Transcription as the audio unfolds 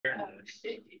So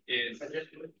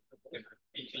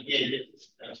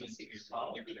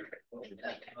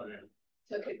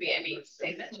it could be any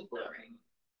dimension, right?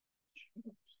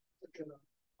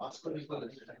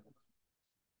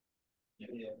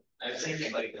 Yeah, I was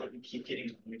thinking like keep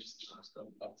getting just stuff.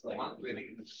 Like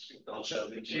really, don't show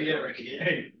the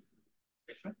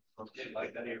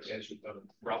like that here as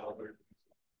Robert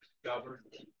Govern.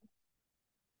 I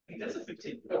think that's a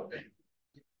 15. Okay.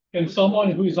 Can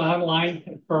someone who's online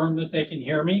confirm that they can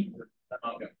hear me?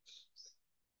 Okay.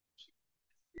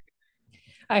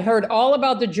 I heard all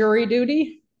about the jury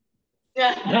duty.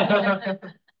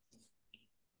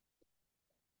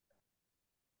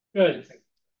 Good.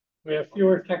 We have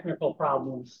fewer technical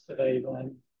problems today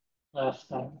than last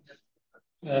time.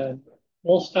 And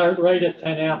we'll start right at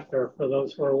 10 after for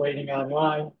those who are waiting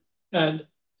online. And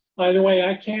by the way,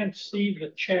 I can't see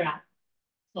the chat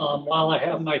while I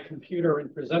have my computer in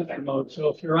presenter mode. So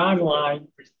if you're online,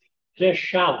 just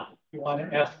shout if you want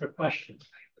to ask a question.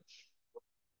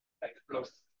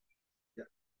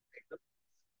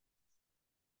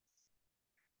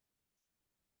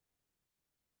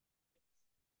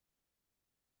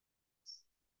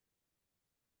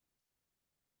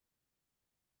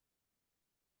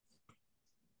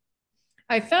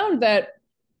 I found that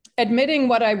admitting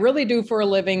what I really do for a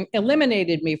living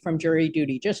eliminated me from jury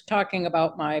duty, just talking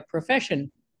about my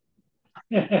profession.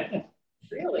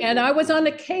 Really? And I was on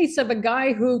a case of a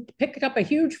guy who picked up a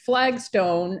huge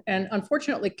flagstone and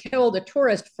unfortunately killed a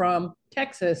tourist from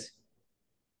Texas.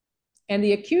 And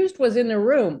the accused was in the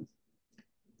room.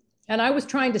 And I was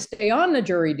trying to stay on the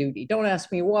jury duty. Don't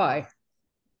ask me why.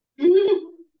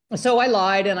 So I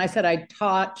lied and I said I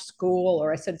taught school,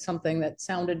 or I said something that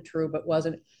sounded true but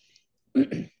wasn't.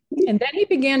 And then he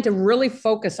began to really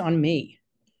focus on me,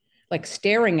 like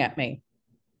staring at me.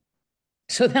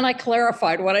 So then I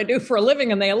clarified what I do for a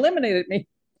living and they eliminated me.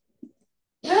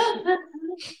 I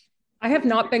have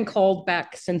not been called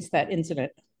back since that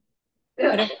incident. I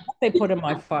don't know what they put in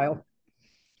my file.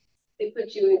 They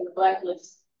put you in the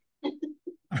blacklist.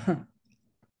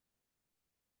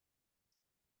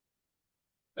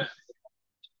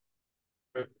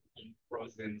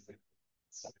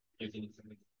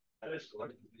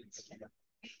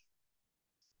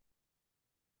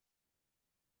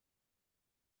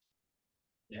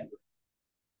 Yeah.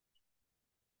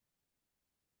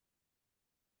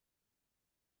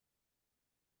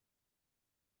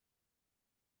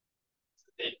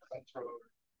 They control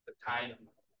the time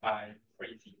by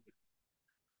freezing.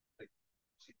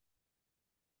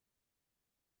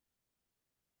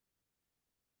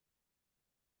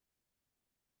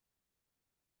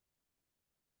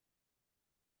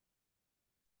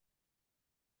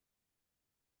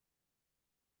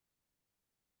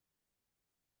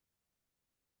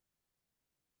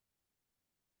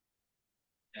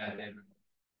 Yeah, then,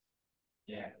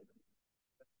 yeah.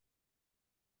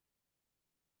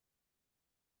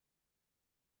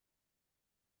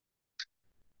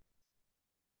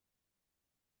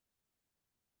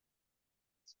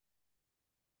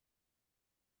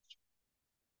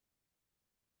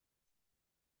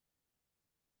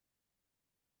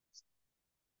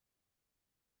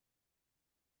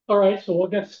 All right, so we'll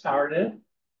get started.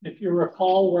 If you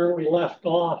recall where we left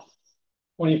off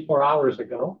 24 hours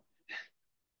ago,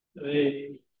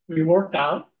 we worked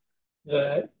out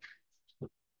that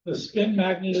the spin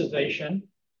magnetization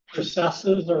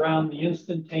processes around the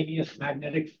instantaneous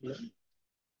magnetic field.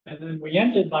 And then we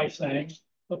ended by saying,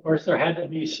 of course, there had to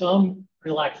be some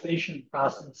relaxation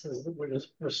processes that would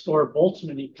restore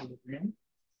Boltzmann equilibrium.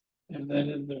 And then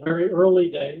in the very early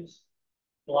days,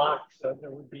 Bloch said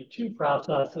there would be two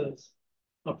processes,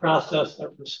 a process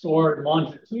that restored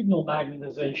longitudinal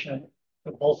magnetization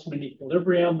to Boltzmann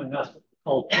equilibrium, and that's what we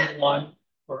call T1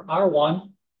 or R1,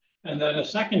 and then a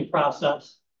second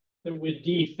process that would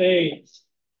dephase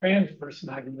transverse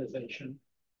magnetization,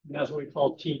 and that's what we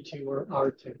call T2 or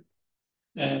R2.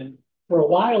 And for a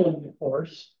while in the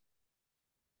course,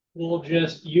 we'll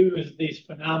just use these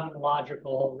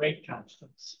phenomenological rate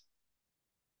constants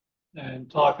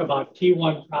and talk about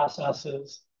T1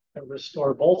 processes that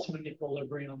restore Boltzmann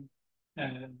equilibrium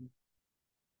and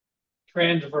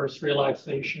transverse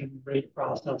relaxation rate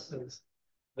processes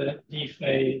that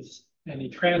dephase any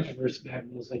transverse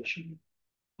magnetization.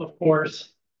 Of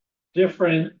course,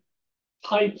 different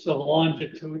types of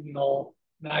longitudinal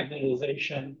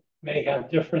magnetization may have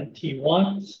different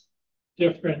T1s.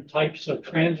 Different types of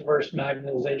transverse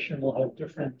magnetization will have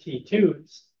different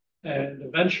T2s. And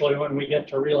eventually, when we get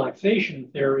to relaxation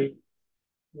theory,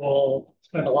 we'll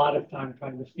spend a lot of time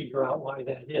trying to figure out why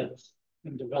that is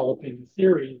and developing a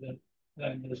theory that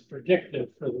then is predictive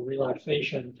for the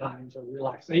relaxation times or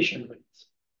relaxation rates.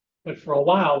 But for a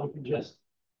while, we can just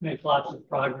make lots of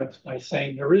progress by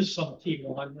saying there is some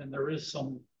T1 and there is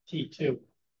some T2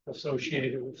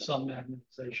 associated with some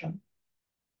magnetization.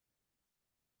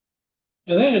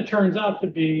 And then it turns out to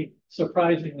be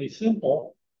surprisingly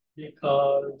simple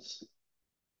because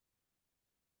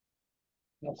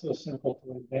not so simple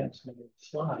to advance many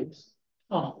slides.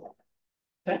 To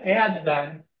add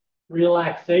then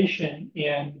relaxation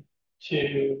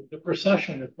into the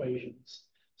precession equations.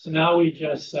 So now we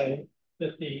just say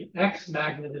that the X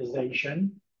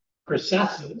magnetization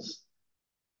precesses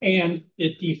and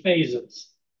it dephases.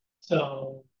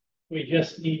 So we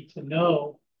just need to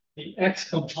know the X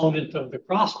component of the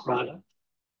cross product,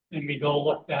 and we go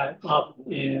look that up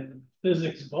in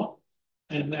physics book,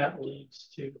 and that leads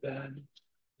to then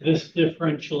this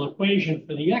differential equation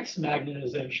for the X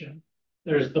magnetization.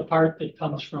 There's the part that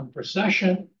comes from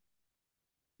precession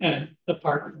and the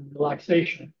part from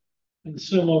relaxation. And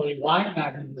similarly, Y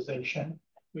magnetization,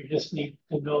 we just need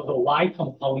to know the Y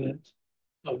component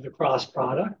of the cross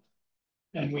product.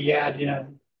 And we add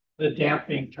in the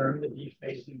damping term, the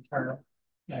dephasing term,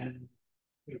 and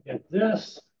we get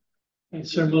this. And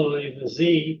similarly, the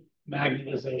Z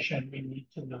magnetization, we need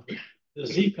to know the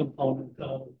Z component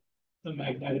of the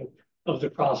magnetic of the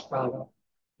cross product.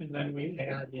 And then we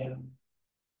add in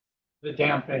the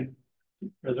damping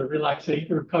or the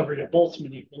relaxation recovered at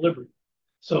Boltzmann equilibrium.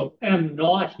 So M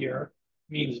naught here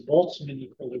means Boltzmann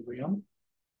equilibrium.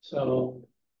 So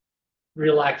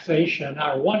relaxation,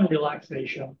 R1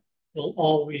 relaxation, will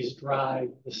always drive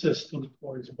the system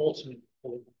towards Boltzmann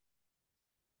equilibrium.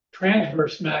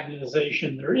 Transverse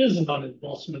magnetization, there is none at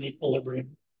Boltzmann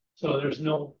equilibrium. So there's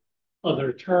no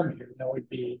other term here. That would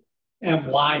be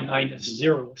My minus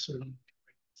 0. So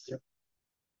 0.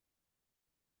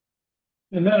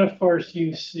 And then, of course,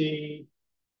 you see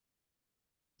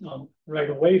right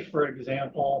away, for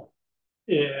example,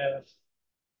 if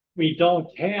we don't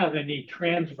have any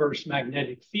transverse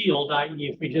magnetic field,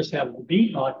 i.e. if we just have the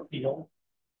B naught field,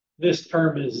 this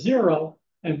term is 0,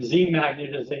 and Z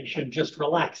magnetization just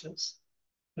relaxes.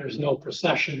 There's no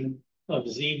precession of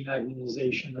Z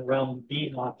magnetization around the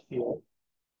B naught field.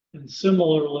 And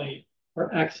similarly,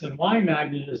 for X and Y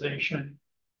magnetization,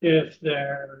 if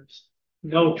there's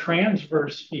no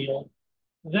transverse field,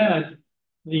 then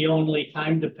the only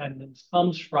time dependence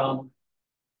comes from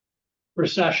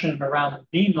precession around the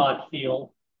B naught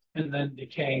field and then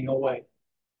decaying away.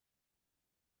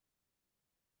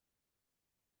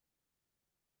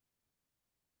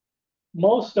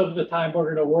 Most of the time,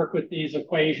 we're going to work with these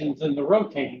equations in the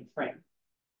rotating frame.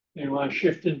 You want to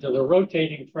shift into the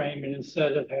rotating frame, and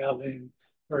instead of having,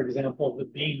 for example, the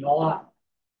B naught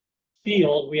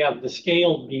field, we have the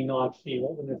scaled B naught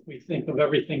field. And if we think of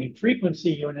everything in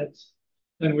frequency units,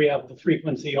 then we have the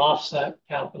frequency offset,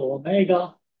 capital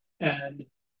omega, and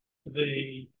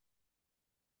the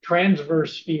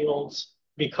transverse fields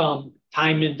become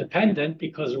time independent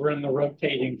because we're in the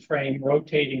rotating frame,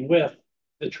 rotating with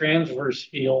the transverse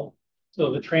field.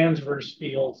 So the transverse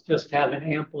fields just have an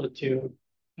amplitude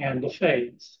and a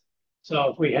phase.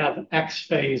 So if we have X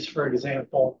phase, for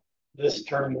example, this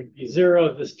term would be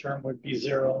 0, this term would be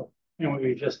 0, and we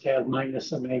would just have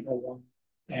minus omega 1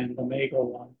 and omega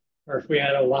 1. Or if we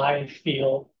had a Y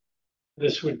field,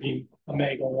 this would be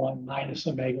omega 1 minus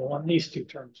omega 1. These two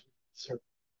terms would be 0.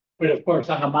 But of course,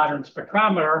 on a modern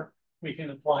spectrometer, we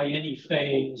can apply any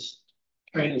phase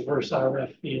transverse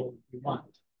RF field we want.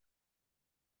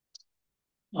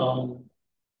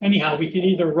 Anyhow, we can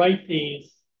either write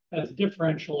these as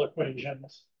differential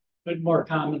equations, but more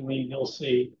commonly, you'll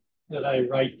see that I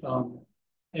write them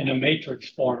in a matrix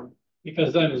form,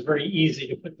 because then it's very easy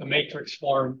to put the matrix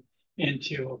form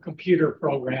into a computer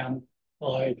program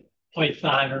like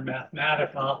Python or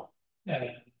Mathematica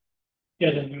and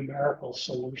get a numerical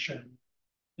solution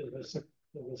to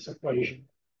this equation.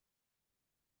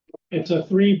 It's a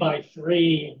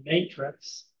 3x3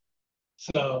 matrix.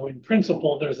 So in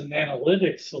principle, there's an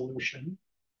analytic solution,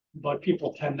 but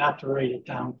people tend not to write it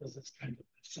down because it's kind of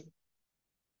messy.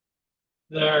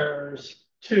 There's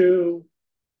two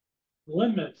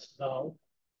limits, though.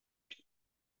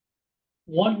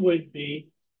 One would be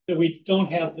that we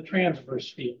don't have the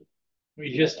transverse field.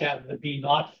 We just have the B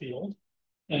naught field.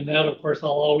 And that, of course, I'll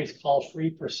always call free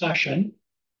precession.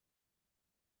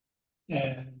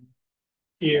 And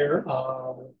here,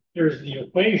 here's the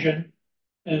equation.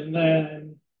 And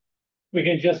then we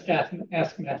can just ask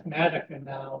Mathematica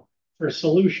now for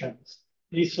solutions.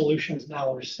 These solutions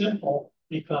now are simple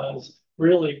because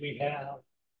really we have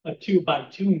a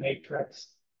 2x2 matrix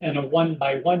and a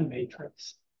 1x1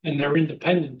 matrix. and they're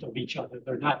independent of each other.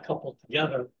 They're not coupled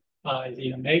together by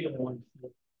the omega 1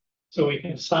 field. So we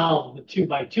can solve the 2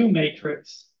 by 2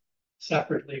 matrix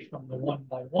separately from the 1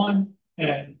 by 1.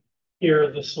 And here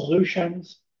are the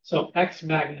solutions. So X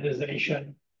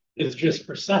magnetization is just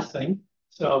precessing.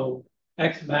 So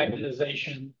X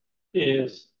magnetization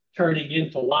is turning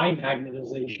into Y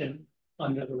magnetization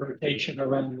under the rotation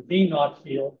around the B naught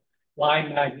field. Y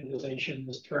magnetization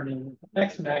is turning into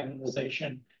X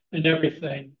magnetization, and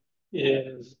everything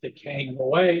is decaying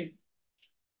away.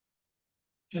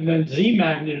 And then Z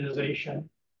magnetization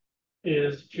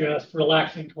is just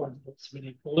relaxing towards Boltzmann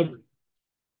equilibrium.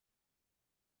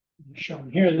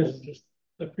 Shown here, this is just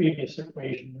the previous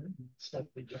equation in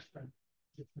slightly different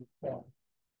form.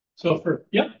 So for,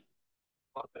 yep.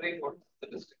 What's the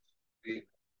distance between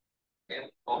M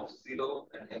of 0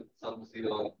 and M sub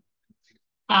 0?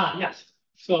 Ah, yes.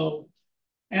 So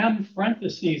M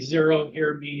parentheses 0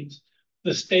 here means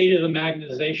the state of the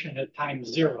magnetization at time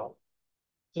 0.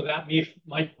 So that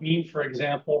might mean, for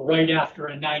example, right after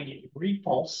a 90-degree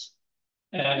pulse.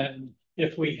 And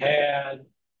if we had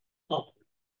a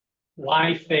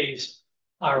Y phase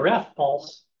RF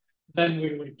pulse, then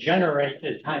we would generate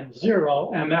at time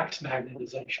 0 MX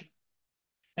magnetization.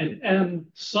 And M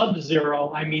sub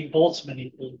 0, I mean Boltzmann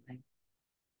equilibrium.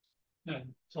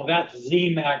 And so that's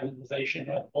Z magnetization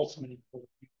at Boltzmann equilibrium.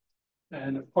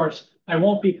 And of course, I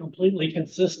won't be completely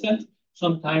consistent.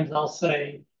 Sometimes I'll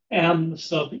say M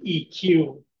sub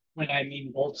EQ when I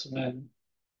mean Boltzmann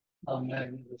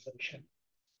magnetization.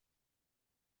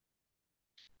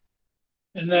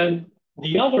 And then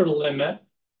the other limit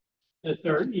that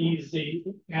there are easy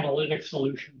analytic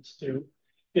solutions to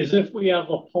is if we have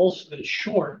a pulse that's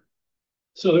short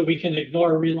so that we can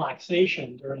ignore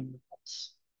relaxation during the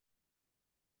pulse.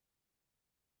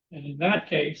 And in that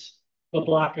case, the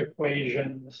Bloch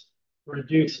equations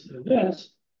reduce to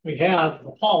this. We have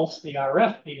the pulse, the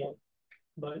RF field,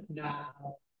 but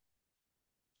now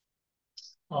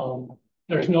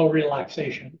there's no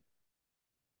relaxation.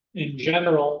 In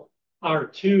general,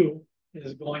 R2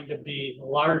 is going to be the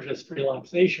largest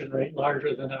relaxation rate,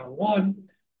 larger than R1.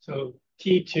 So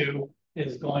T2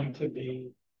 is going to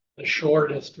be the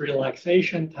shortest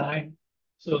relaxation time.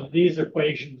 So these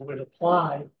equations would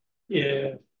apply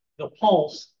if the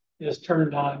pulse is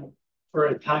turned on for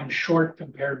a time short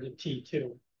compared to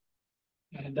T2.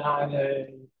 And on a,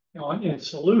 in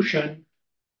solution,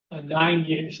 a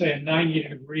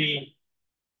 90-degree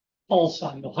pulse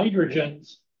on the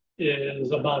hydrogens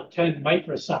is about 10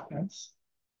 microseconds.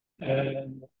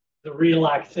 And the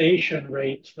relaxation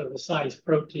rates for the size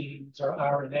proteins or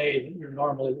RNA that you're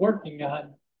normally working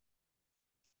on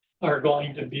are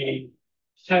going to be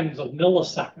tens of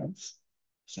milliseconds.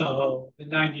 So the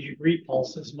 90-degree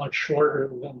pulse is much shorter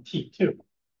than T2.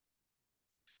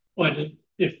 But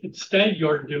if instead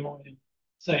you're doing,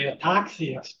 say, a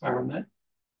Toxie experiment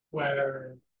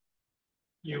where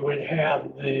you would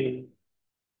have the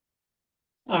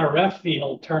RF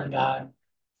field turned on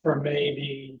for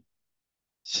maybe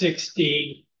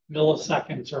 60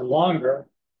 milliseconds or longer,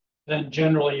 then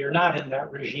generally you're not in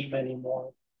that regime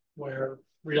anymore where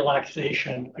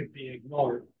relaxation could be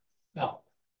ignored. Now,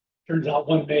 turns out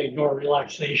one may ignore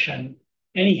relaxation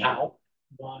anyhow,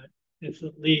 but it's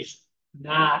at least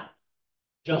not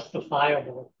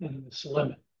justifiable in this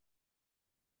limit.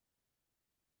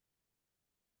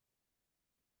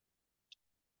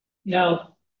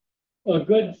 Now, a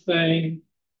good thing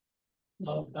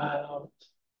about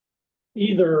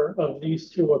either of these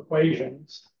two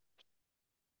equations,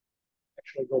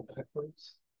 actually go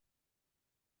backwards,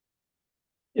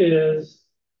 is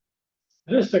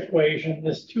this equation,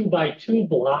 this 2 by 2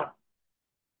 block,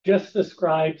 just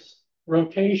describes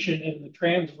rotation in the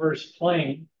transverse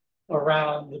plane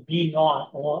around the B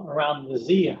naught, around the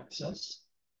z-axis.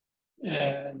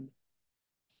 And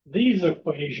these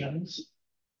equations,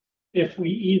 if we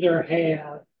either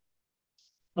have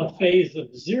a phase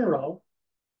of 0,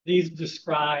 these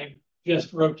describe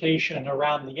just rotation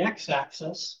around the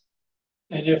x-axis.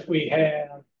 And if we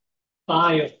have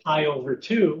phi of pi over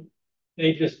 2,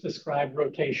 they just describe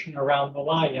rotation around the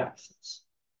y-axis.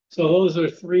 So those are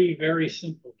three very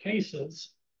simple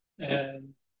cases, and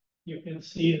you can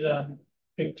see them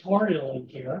pictorially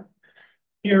here.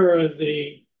 Here are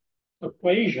the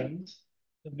equations,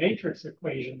 the matrix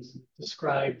equations that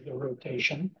describe the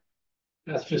rotation.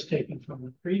 That's just taken from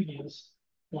the previous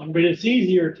one, but it's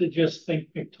easier to just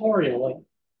think pictorially.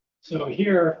 So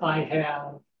here, if I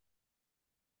have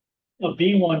a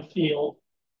B1 field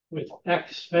with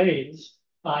X phase,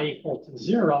 phi equal to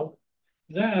 0,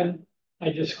 then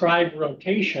I describe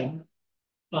rotation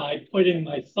by putting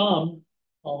my thumb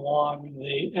along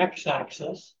the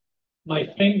x-axis. My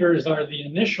fingers are the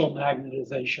initial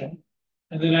magnetization,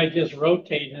 and then I just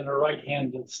rotate in a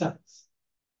right-handed sense.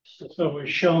 So as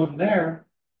shown there,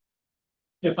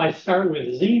 if I start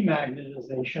with Z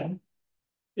magnetization,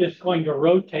 it's going to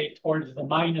rotate towards the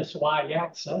minus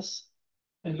y-axis,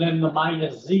 and then the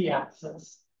minus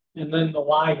z-axis, and then the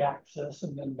y-axis,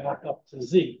 and then back up to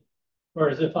Z.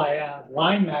 Whereas if I add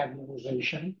Y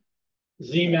magnetization,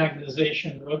 Z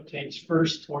magnetization rotates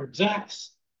first towards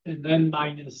X, and then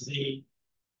minus Z,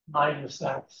 minus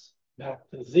X, back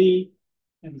to Z,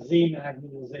 and Z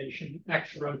magnetization,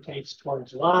 X rotates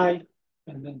towards Y,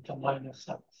 and then to minus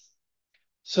X.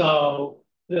 So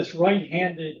this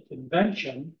right-handed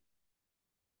convention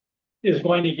is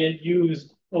going to get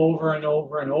used over and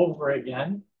over and over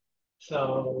again.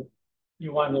 So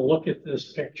you want to look at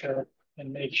this picture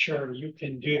and make sure you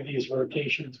can do these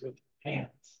rotations with your hands.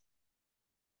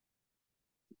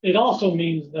 It also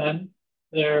means then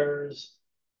there's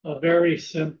a very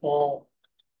simple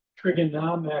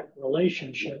trigonometric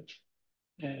relationship,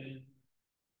 and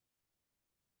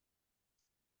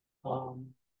for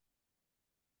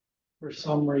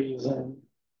some reason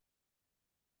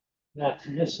that's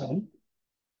missing.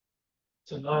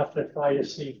 So now I have to try to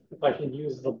see if I can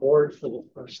use the board for the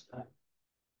first time.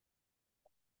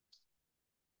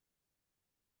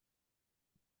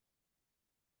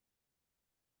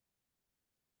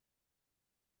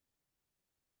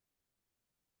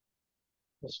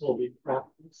 This will be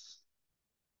practice.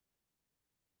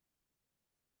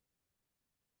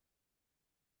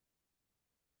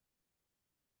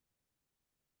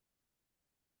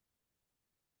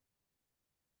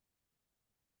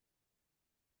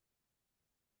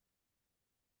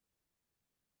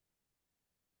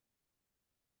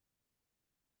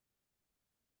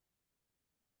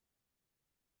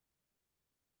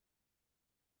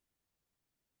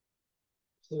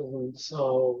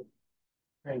 So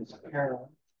transparent,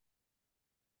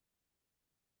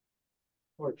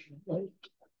 fortunately.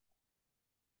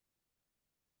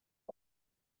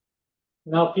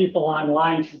 Now people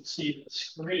online can see the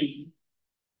screen.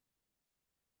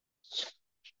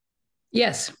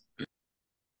 Yes.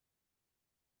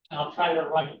 I'll try to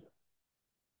write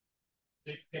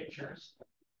big pictures.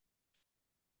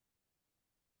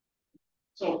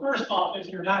 So first off, if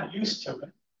you're not used to it,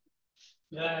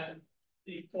 then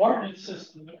the coordinate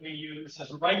system that we use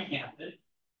is right-handed.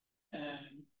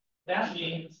 And that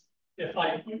means if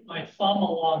I put my thumb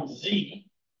along Z,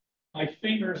 my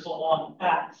fingers along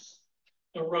X,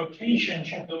 the rotation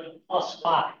should go to plus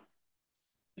Y.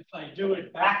 If I do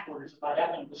it backwards, if I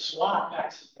happen to swap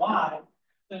X and Y,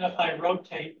 then if I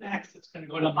rotate X, it's going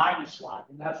to go to minus Y,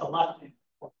 and that's a left-handed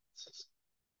coordinate system.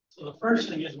 So the first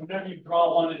thing is whenever you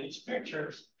draw one of these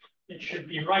pictures, it should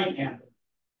be right-handed.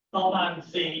 Thumb on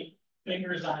Z,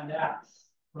 fingers on X,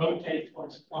 rotate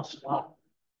towards plus Y.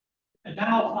 And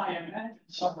now if I imagine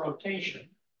some rotation,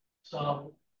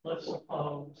 so let's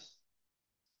suppose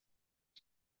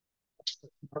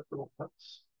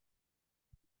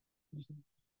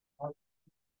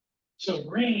so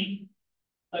green,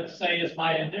 let's say, is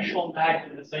my initial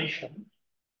magnetization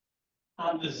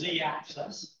on the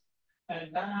Z-axis.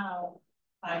 And now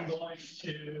I'm going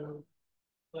to,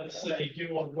 let's say,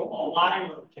 do a Y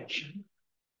rotation.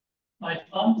 My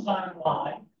thumb's on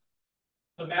Y.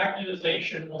 The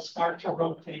magnetization will start to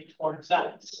rotate towards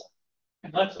X.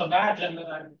 And let's imagine that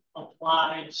I've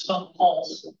applied some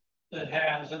pulse that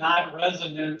has an odd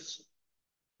resonance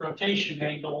rotation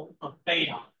angle of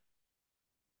beta.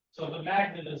 So the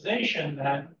magnetization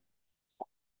then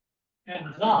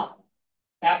ends up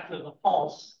after the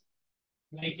pulse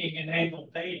making an angle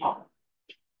beta.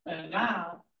 And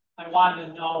now I want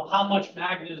to know how much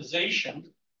magnetization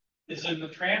is in the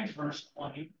transverse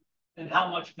plane and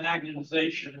how much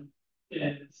magnetization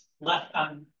is left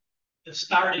on the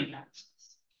starting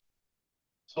axis.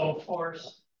 So of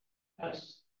course,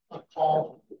 that's a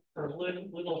call for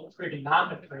little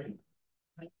trigonometry.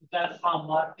 Right? That's how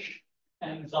much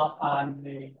ends up on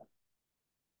the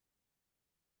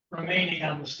remaining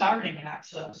on the starting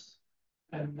axis,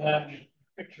 and then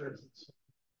pictures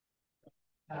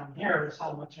down here is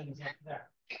how much ends up there.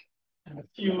 And a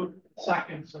few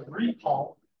seconds of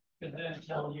recall can then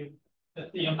tell you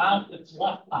that the amount that's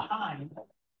left behind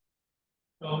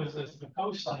goes as the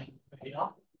cosine beta,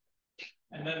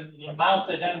 and then the amount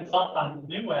that ends up on the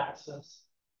new axis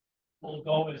will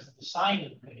go as the sine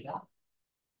of beta.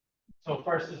 So of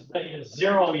course, as beta is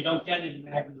 0, you don't get any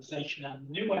magnetization on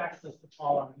the new axis, it's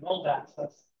all on the old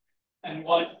axis. And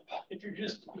if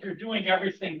you're doing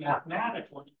everything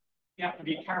mathematically, you have to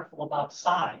be careful about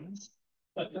signs.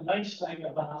 But the nice thing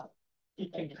about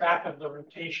keeping track of the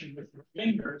rotation with your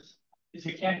fingers is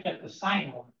you can't get the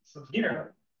sign on. So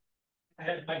here, I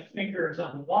have my fingers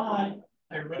on Y,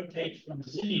 I rotate from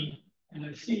Z, and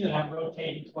I see that I'm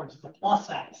rotating towards the plus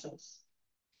axis.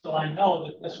 So I know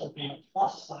that this will be a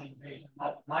plus sine beta,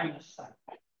 not a minus sine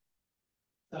beta.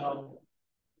 So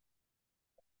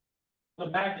the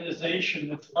magnetization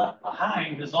that's left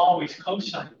behind is always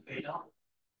cosine beta,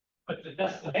 but the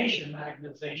destination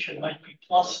magnetization might be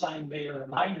plus sine beta or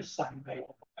minus sine beta,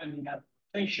 depending on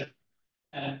the rotation.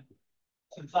 And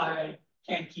since I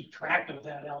can't keep track of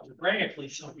that algebraically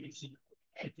so easy,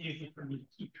 it's easy for me to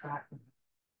keep track of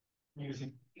it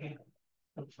using the hand.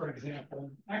 So for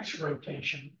example, X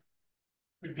rotation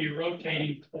would be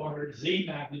rotating towards Z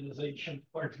magnetization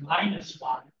towards minus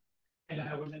Y, and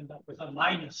I would end up with a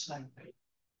minus sine beta.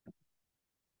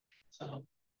 So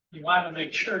you want to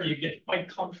make sure you get quite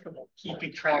comfortable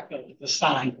keeping track of the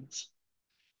signs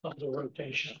of the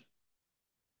rotation.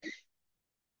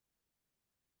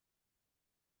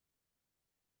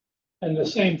 And the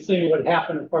same thing would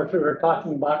happen, of course, we were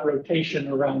talking about rotation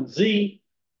around Z.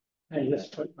 I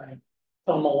just put my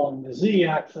thumb along the Z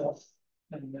axis,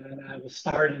 and then I have a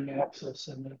starting axis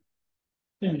and the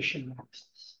finishing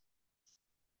axis.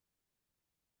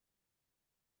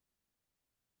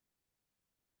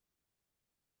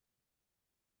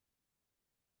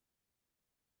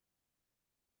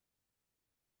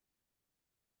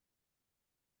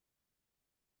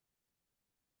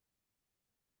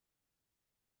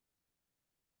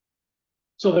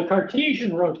 So the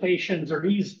Cartesian rotations are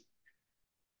easy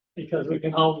because we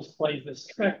can always play this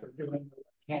trick of doing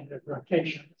the handed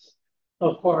rotations.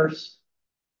 Of course,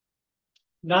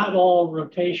 not all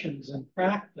rotations in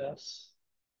practice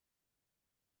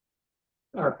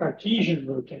are Cartesian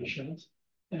rotations.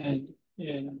 And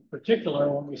in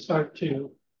particular, when we start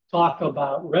to talk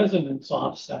about resonance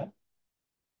offset,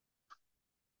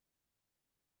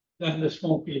 then this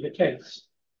won't be the case.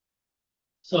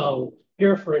 So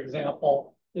here, for example,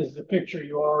 is the picture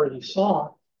you already saw,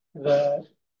 that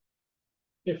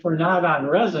if we're not on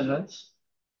resonance,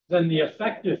 then the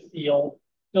effective field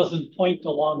doesn't point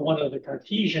along one of the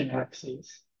Cartesian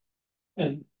axes.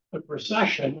 And the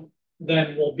precession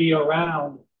then will be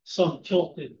around some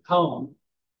tilted cone,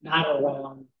 not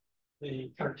around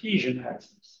the Cartesian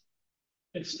axis.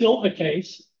 It's still the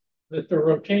case that the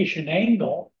rotation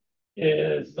angle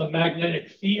is the magnetic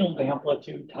field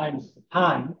amplitude times the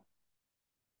time,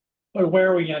 but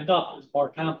where we end up is more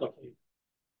complicated.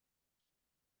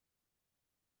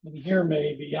 And here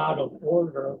may be out of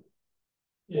order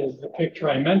is the picture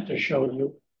I meant to show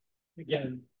you.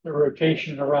 Again, the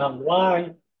rotation around Y,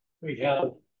 we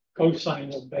have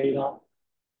cosine of beta.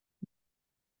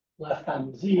 Left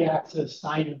on the Z-axis,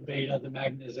 sine of beta, the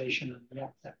magnetization on the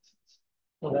X-axis.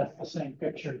 So that's the same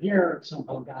picture here, it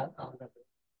somehow got out of it.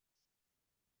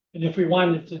 And if we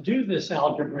wanted to do this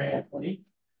algebraically,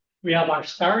 we have our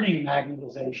starting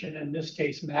magnetization, in this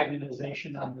case,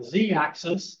 magnetization on the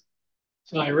Z-axis.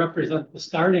 So I represent the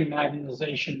starting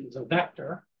magnetization as a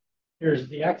vector. Here's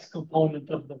the X component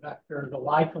of the vector, the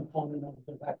Y component of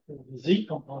the vector, the Z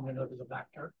component of the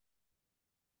vector.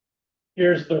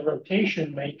 Here's the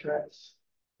rotation matrix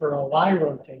for a Y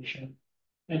rotation.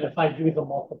 And if I do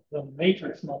the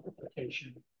matrix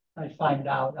multiplication, I find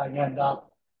out I end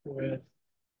up with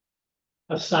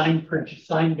a sine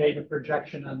beta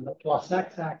projection on the plus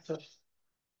X axis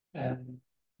and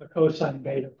the cosine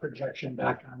beta projection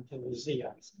back onto the Z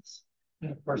axis.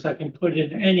 And of course, I can put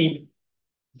in any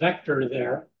vector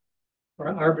there for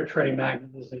arbitrary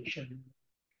magnetization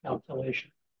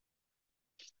calculation.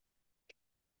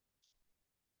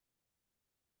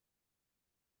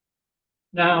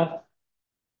 Now,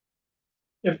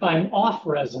 if I'm off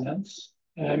resonance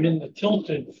and I'm in the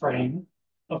tilted frame,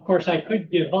 of course, I could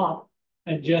give up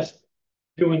and just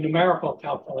do a numerical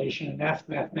calculation and ask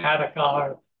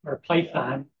Mathematica or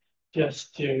Python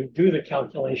just to do the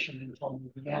calculation and tell me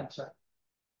the answer.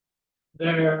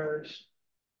 There's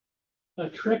a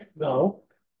trick, though,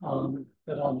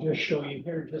 that I'll just show you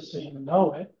here just so you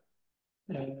know it.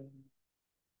 And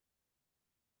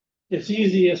it's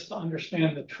easiest to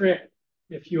understand the trick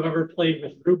if you ever played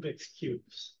with Rubik's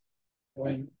Cubes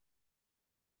when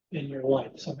in your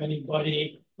life. So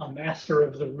anybody a master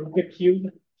of the Rubik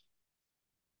Cube?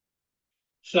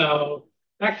 So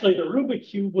actually the Rubik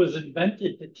Cube was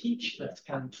invented to teach this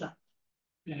concept.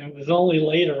 And it was only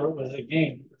later it was a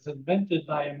game. It was invented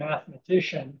by a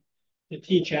mathematician to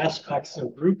teach aspects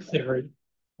of group theory.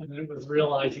 And then it was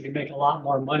realized you could make a lot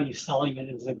more money selling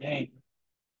it as a game.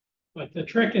 But the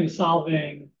trick in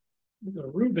solving the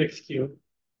Rubik's Cube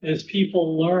is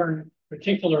people learn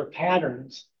particular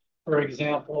patterns for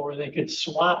example, where they could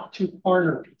swap two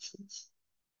corner pieces.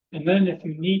 And then if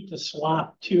you need to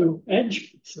swap two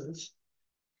edge pieces,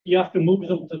 you have to move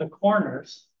them to the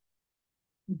corners,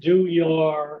 do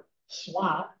your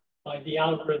swap by the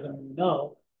algorithm you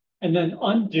know, and then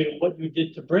undo what you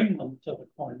did to bring them to the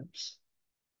corners.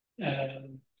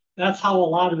 And that's how a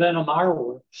lot of NMR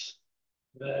works,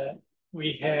 that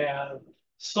we have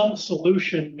some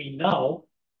solution we know,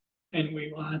 and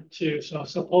we want to, so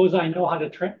suppose I know how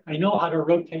to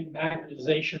rotate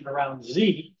magnetization around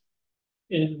Z.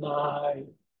 In my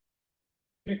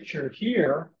picture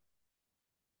here,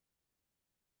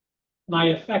 my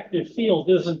effective field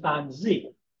isn't on Z.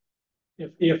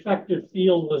 If the effective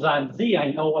field was on Z,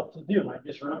 I know what to do. I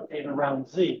just rotate around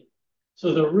Z.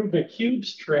 So the Rubik's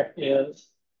Cube's trick is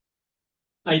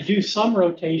I do some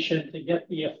rotation to get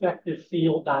the effective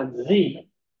field on Z,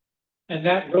 and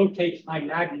that rotates my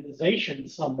magnetization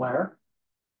somewhere.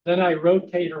 Then I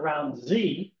rotate around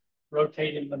Z,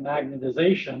 rotating the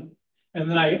magnetization, and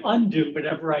then I undo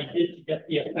whatever I did to get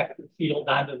the effective field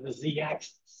onto the Z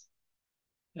axis.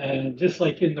 And just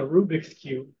like in the Rubik's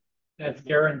Cube, that's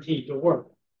guaranteed to work.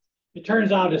 It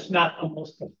turns out it's not the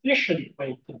most efficient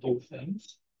way to do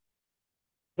things,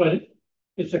 but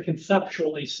it's a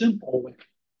conceptually simple way.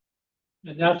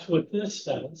 And that's what this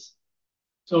says.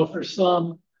 So for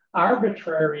some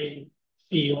arbitrary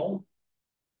field,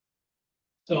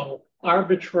 so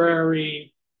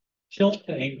arbitrary tilt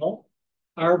angle,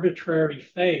 arbitrary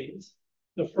phase,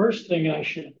 the first thing I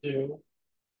should do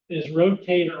is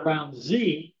rotate around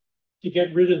Z to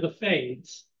get rid of the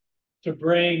phase, to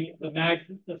bring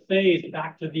the phase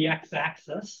back to the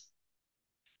x-axis.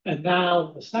 And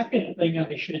now the second thing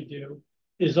I should do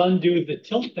is undo the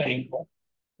tilt angle,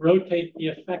 rotate the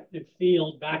effective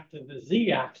field back to the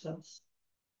z-axis.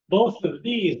 Both of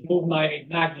these move my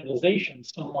magnetization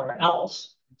somewhere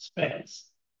else in space.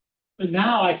 But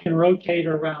now I can rotate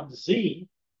around Z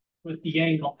with the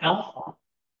angle alpha.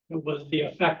 It was the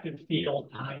effective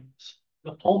field times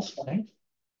the pulse length.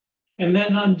 And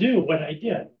then undo what I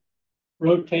did.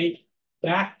 Rotate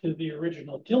back to the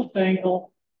original tilt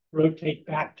angle, rotate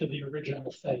back to the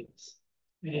original phase.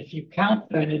 And if you count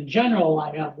then in general,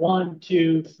 I have 1,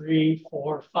 2, 3,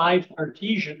 4, 5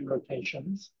 Cartesian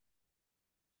rotations.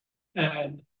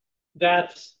 And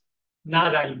that's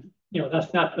not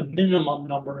that's not the minimum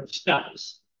number of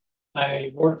steps.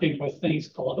 I'm working with things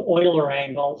called Euler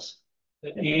angles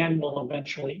that Anne will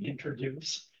eventually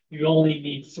introduce. You only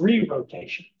need 3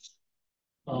 rotations.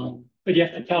 But you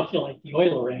have to calculate the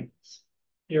Euler angles.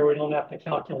 Here we don't have to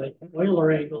calculate the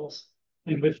Euler angles.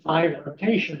 And with 5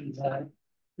 rotations,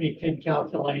 we can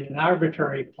calculate an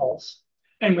arbitrary pulse.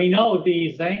 And we know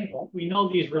these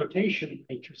rotation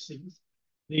matrices.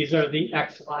 These are the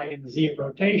X, Y, and Z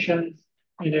rotations.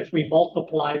 And if we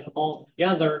multiply them all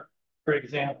together, for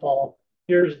example,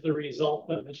 here's the result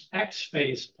of an X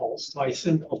phase pulse. So I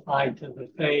simplified to the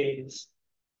phase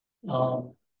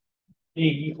being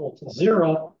equal to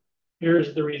 0.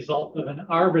 Here's the result of an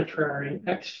arbitrary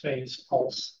X phase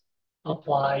pulse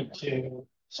applied to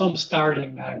some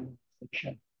starting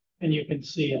magnetization. And you can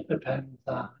see it depends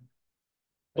on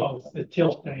both the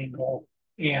tilt angle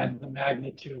and the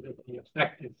magnitude of the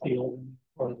effective field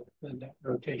for the net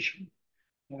rotation.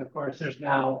 And of course, there's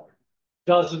now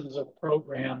dozens of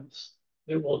programs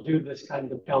that will do this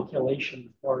kind of calculation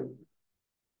for you.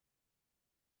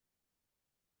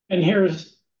 And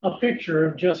here's a picture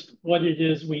of just what it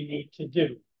is we need to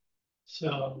do.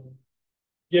 So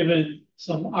given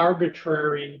some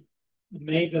arbitrary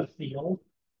mega field,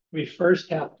 we first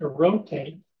have to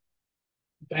rotate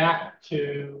back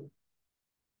to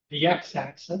the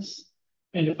x-axis.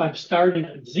 And if I'm starting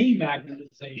at Z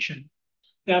magnetization,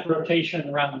 that rotation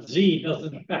around Z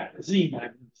doesn't affect the Z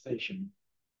magnetization.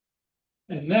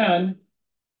 And then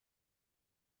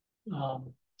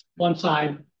once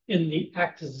I'm in the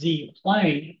XZ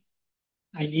plane,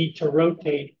 I need to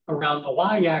rotate around the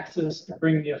y-axis to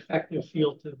bring the effective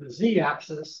field to the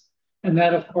z-axis. And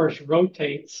that, of course,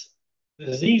 rotates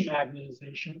the Z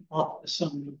magnetization off to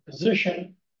some new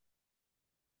position.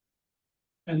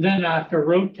 And then I have to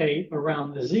rotate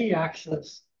around the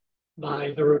z-axis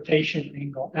by the rotation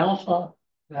angle alpha,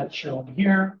 that's shown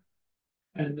here.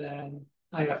 And then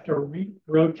I have to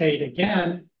rotate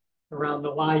again around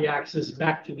the y-axis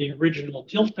back to the original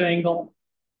tilt angle.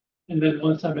 And then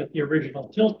once I'm at the original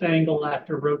tilt angle, I have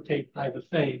to rotate by the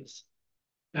phase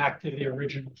back to the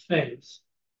original phase.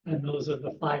 And those are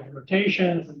the 5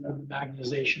 rotations, and then the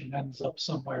magnetization ends up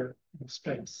somewhere in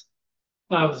space.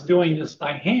 If I was doing this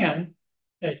by hand,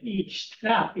 at each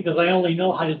step, because I only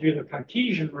know how to do the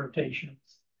Cartesian rotations,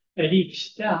 at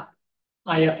each step,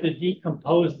 I have to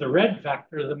decompose the red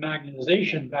vector, the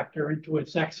magnetization vector, into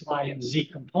its X, Y, and Z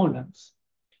components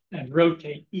and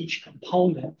rotate each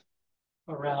component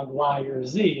around Y or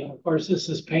Z. And of course, this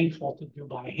is painful to do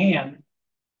by hand,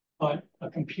 but a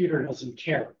computer doesn't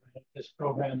care. Right? Just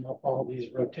program up all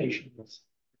these rotations,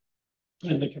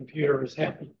 and the computer is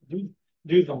happy to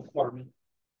do them for me.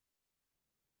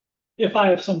 If I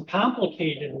have some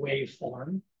complicated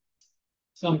waveform,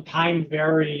 some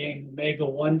time-varying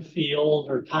omega-1 field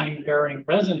or time-varying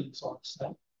resonance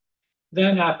offset,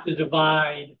 then I have to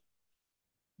divide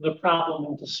the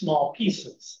problem into small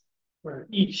pieces, where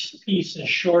each piece is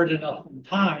short enough in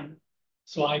time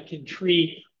so I can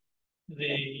treat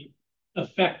the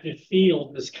effective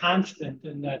field as constant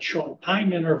in that short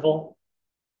time interval,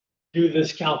 do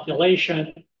this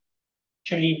calculation,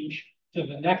 change to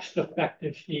the next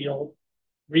effective field,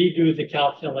 redo the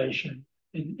calculation,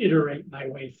 and iterate my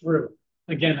way through.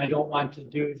 Again, I don't want to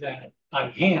do that by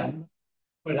hand,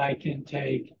 but I can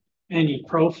take any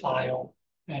profile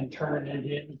and turn it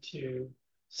into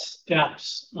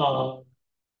steps of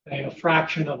a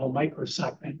fraction of a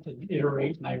microsecond and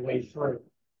iterate my way through.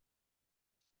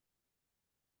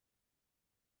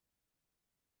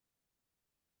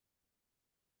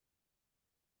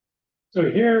 So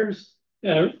here's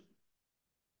the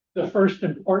first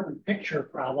important picture,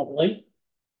 probably.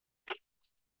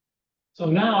 So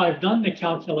now I've done the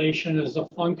calculation as a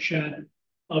function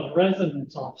of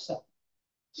resonance offset.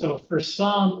 So for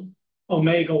some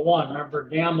omega-1, remember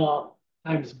gamma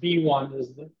times B1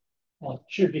 is the, well, it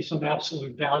should be some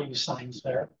absolute value signs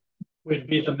there, would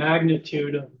be the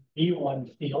magnitude of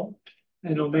B1 field,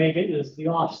 and omega is the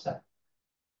offset.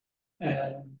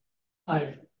 And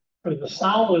I've, for the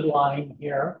solid line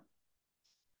here,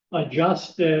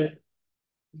 adjusted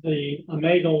the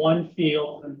omega-1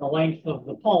 field and the length of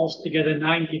the pulse to get a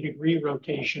 90-degree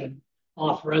rotation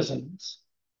off resonance.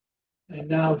 And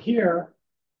now here,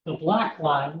 the black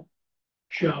line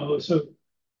shows, so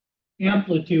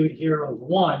amplitude here of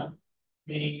 1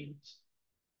 means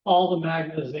all the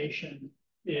magnetization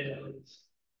is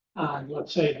on,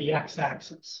 let's say, the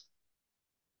x-axis.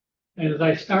 And as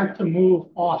I start to move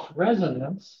off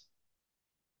resonance,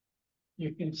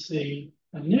 you can see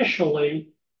initially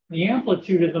the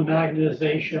amplitude of the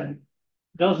magnetization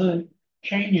doesn't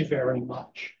change very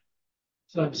much.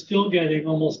 So I'm still getting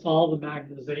almost all the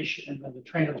magnetization of the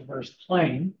transverse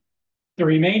plane. The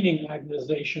remaining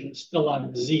magnetization is still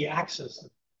on the z-axis.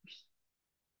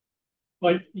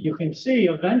 But you can see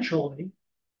eventually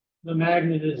the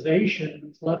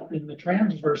magnetization left in the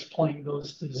transverse plane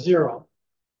goes to 0.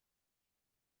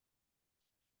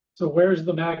 So where's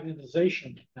the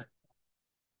magnetization?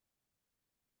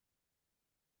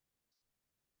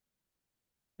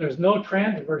 There's no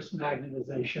transverse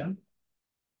magnetization.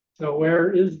 So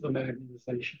where is the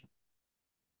magnetization?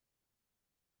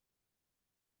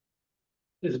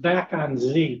 It's back on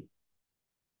Z.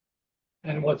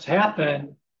 And what's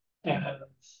happened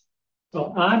is,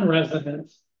 so on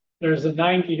resonance, there's a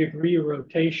 90-degree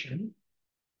rotation.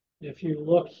 If you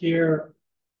look here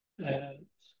at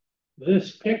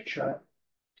this picture,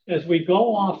 as we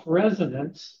go off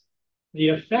resonance, the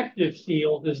effective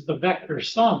field is the vector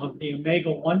sum of the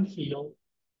omega-1 field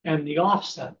and the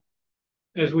offset.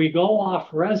 As we go off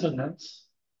resonance,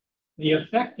 the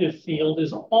effective field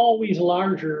is always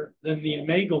larger than the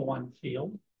omega-1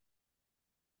 field.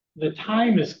 The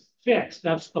time is fixed,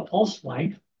 that's the pulse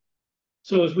length.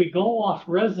 So as we go off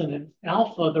resonance,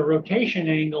 alpha, the rotation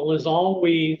angle is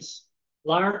always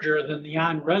larger than the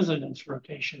on resonance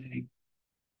rotation angle.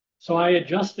 So I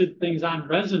adjusted things on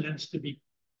resonance to be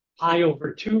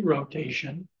pi/2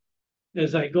 rotation.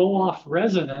 As I go off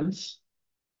resonance,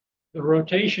 the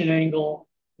rotation angle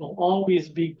will always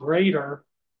be greater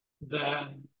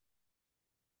than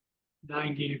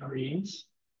 90 degrees.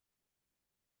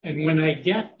 And when I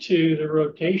get to the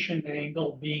rotation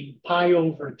angle being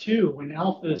pi/2, when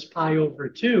alpha is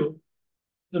pi/2,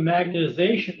 the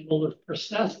magnetization will have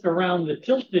processed around the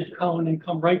tilted cone and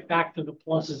come right back to the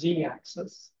plus z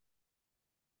axis.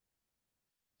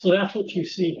 So that's what you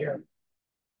see here.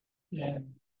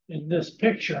 And in this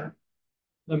picture,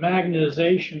 the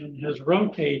magnetization has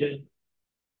rotated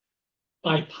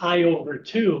by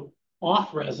pi/2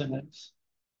 off resonance,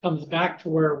 comes back to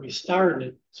where we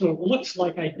started. So it looks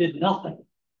like I did nothing.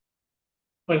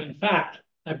 But in fact,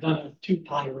 I've done a 2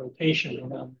 pi rotation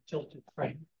around the tilted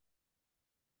frame.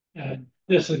 And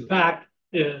this, in fact,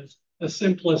 is the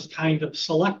simplest kind of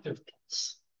selective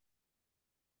pulse.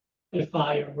 If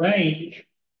I arrange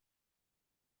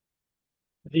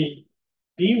the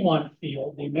B1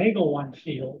 field, the omega-1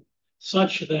 field,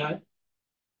 such that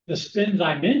The spins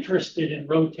I'm interested in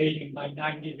rotating by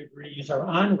 90 degrees are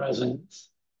on resonance.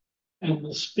 And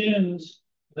the spins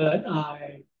that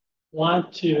I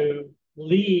want to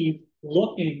leave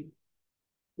looking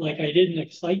like I didn't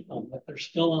excite them, that they're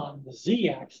still on the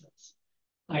z-axis,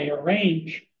 I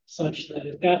arrange such that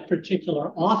at that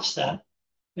particular offset,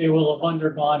 they will have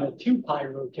undergone a 2-pi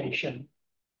rotation.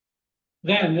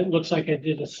 Then it looks like I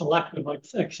did a selective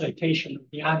excitation of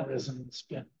the on-resonance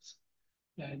spins.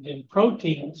 And in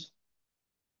proteins,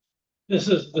 this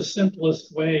is the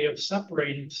simplest way of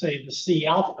separating, say, the C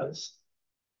alphas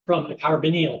from the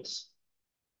carbonyls.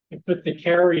 You put the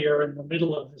carrier in the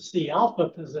middle of the C alpha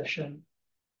position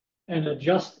and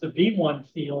adjust the V1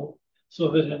 field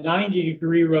so that a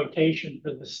 90-degree rotation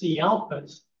for the C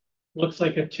alphas looks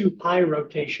like a 2-pi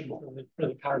rotation for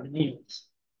the carbonyls.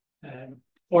 And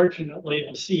fortunately,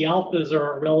 the C alphas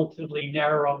are a relatively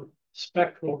narrow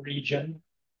spectral region,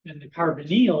 and the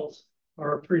carbonyls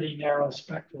are a pretty narrow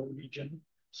spectral region,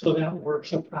 so that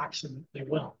works approximately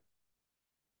well.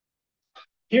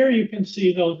 Here you can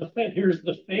see, though, here's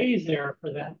the phase error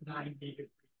for that 90-degree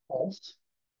pulse.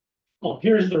 Oh,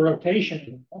 here's the rotation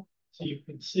angle. So you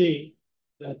can see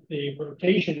that the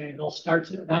rotation angle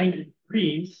starts at 90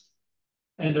 degrees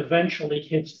and eventually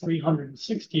hits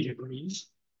 360 degrees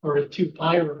for a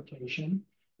 2-pi rotation.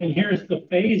 And here's the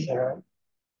phase error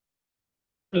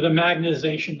for the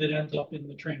magnetization that ends up in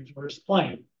the transverse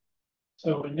plane.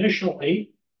 So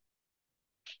initially,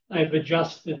 I've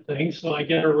adjusted things so I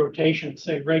get a rotation,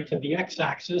 say, right to the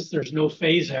x-axis. There's no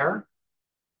phase error.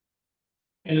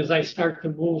 And as I start to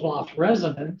move off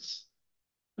resonance,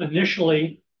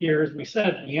 initially, here, as we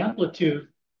said, the amplitude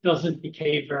doesn't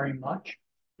decay very much,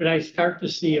 but I start to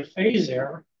see a phase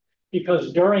error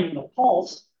because during the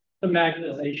pulse, the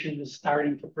magnetization is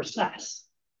starting to precess.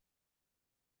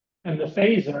 And the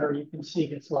phase error, you can see,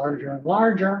 gets larger and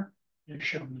larger, as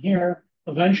shown here.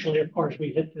 Eventually, of course, we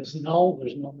hit this null,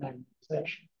 there's no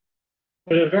magnetization.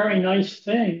 But a very nice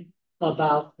thing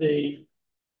about the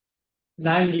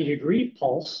 90-degree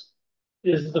pulse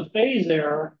is the phase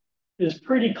error is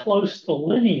pretty close to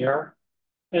linear,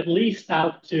 at least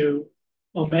out to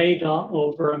omega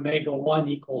over omega 1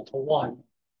 equal to 1.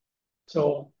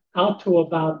 So out to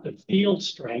about the field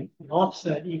strength, the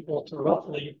offset equal to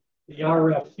roughly the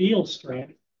RF field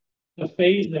strength, the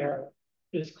phase error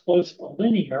is close to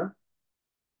linear.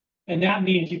 And that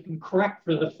means you can correct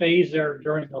for the phase error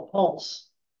during the pulse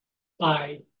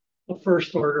by the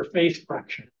first order phase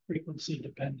correction, frequency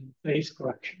dependent phase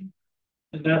correction.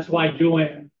 And that's why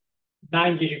doing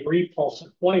 90-degree pulse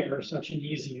acquire is such an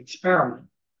easy experiment,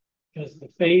 because the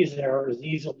phase error is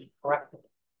easily correctable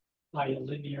by a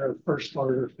linear first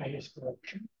order phase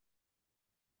correction.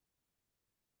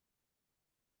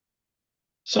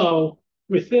 So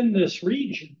within this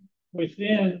region,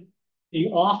 within the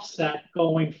offset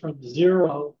going from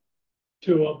 0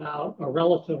 to about a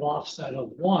relative offset of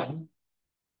 1,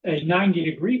 a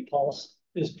 90-degree pulse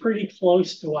is pretty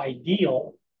close to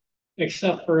ideal,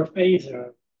 except for a phase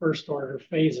error, first order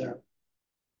phase error.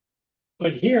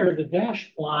 But here, the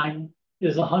dashed line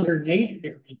is a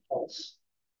 180-degree pulse.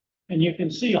 And you can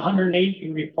see a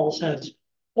 180-degree pulse has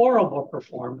horrible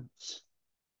performance.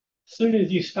 As soon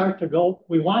as you start to go,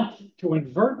 we want to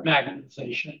invert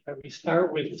magnetization, but we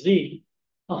start with Z.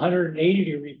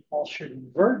 180-degree pulse should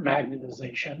invert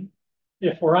magnetization.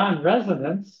 If we're on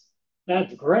resonance,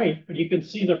 that's great, but you can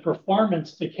see the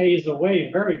performance decays away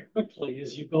very quickly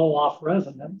as you go off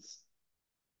resonance.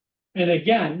 And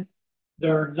again,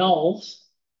 there are nulls,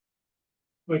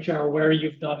 which are where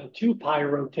you've done a 2-pi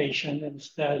rotation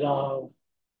instead of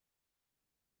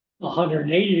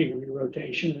 180-degree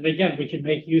rotation. And again, we can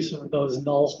make use of those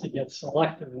nulls to get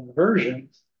selective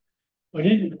inversions. But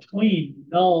in between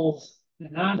nulls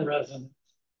and non-resonance,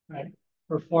 right,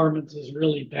 performance is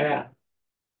really bad.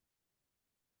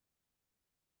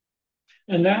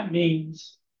 And that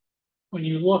means when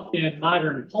you look at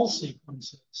modern pulse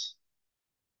sequences,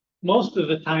 most of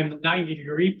the time the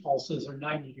 90-degree pulses are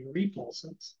 90-degree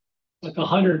pulses, but the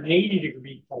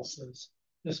 180-degree pulses,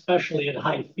 especially at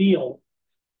high field,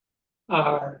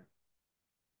 are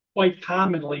quite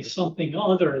commonly something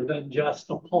other than just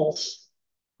a pulse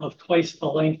of twice the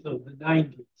length of the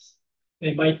 90s.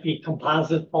 They might be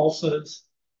composite pulses,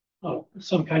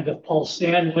 some kind of pulse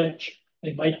sandwich.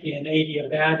 They might be an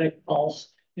adiabatic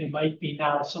pulse. They might be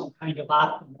now some kind of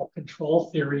optimal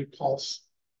control theory pulse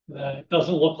that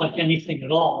doesn't look like anything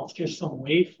at all. It's just some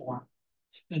waveform.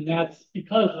 And that's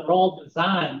because they're all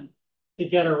designed to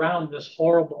get around this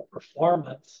horrible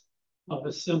performance of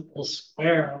a simple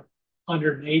square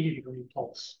 180-degree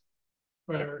pulse,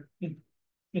 where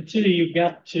until you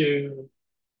get to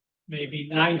maybe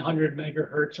 900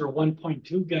 megahertz or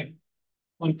 1.2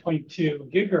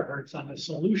 gigahertz on a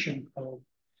solution code.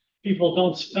 People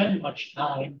don't spend much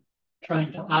time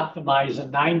trying to optimize a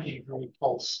 90-degree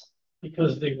pulse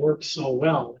because they work so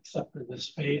well, except for the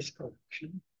phase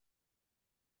correction.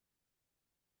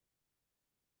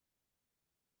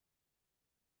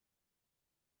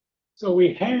 So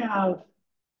we have,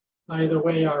 by the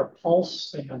way, our pulse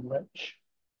sandwich,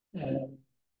 and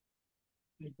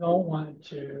we don't want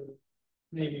to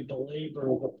maybe belabor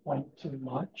the point too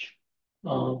much.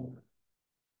 But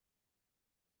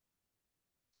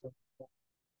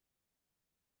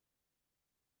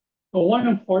one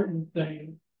important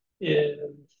thing is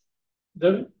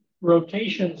the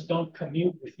rotations don't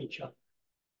commute with each other.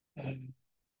 And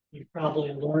you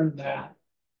probably learned that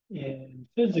in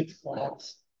physics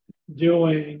class,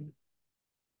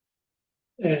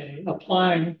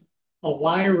 applying a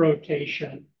Y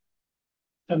rotation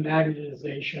to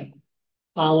magnetization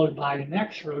followed by an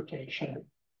X rotation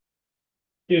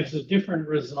gives a different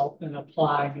result than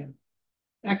applying an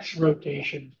X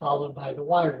rotation followed by the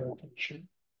Y rotation.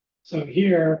 So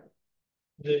here,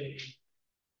 the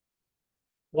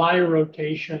Y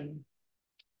rotation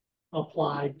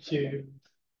applied to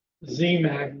Z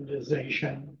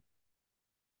magnetization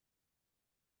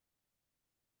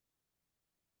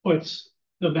puts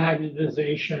the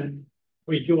magnetization,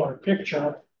 we do our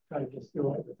picture, try to just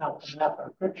do it without the map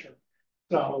our picture.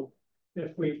 So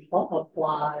if we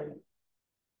apply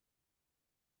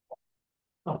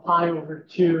a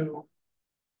pi/2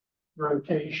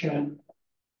 rotation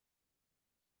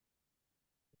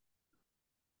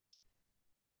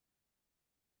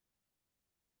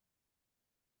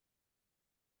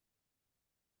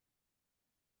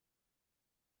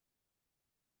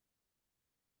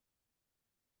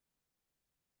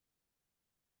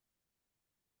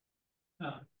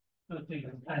I think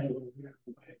it's kind of a weird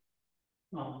way.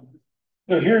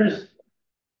 So here's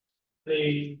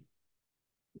the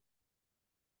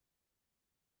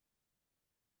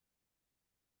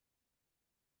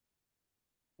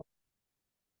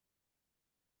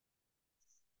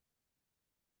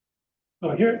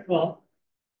well,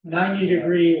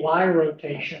 90-degree Y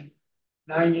rotation,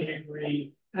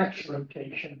 90-degree X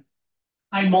rotation.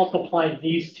 I multiplied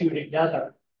these two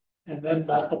together and then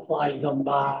multiplied them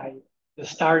by the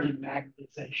starting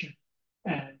magnetization.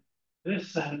 And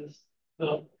this says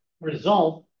the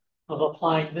result of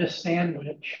applying this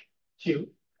sandwich to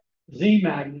Z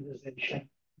magnetization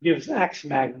gives X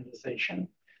magnetization.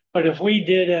 But if we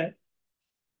did it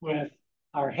with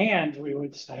our hands, we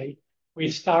would say, we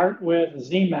start with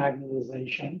Z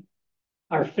magnetization.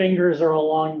 Our fingers are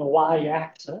along the Y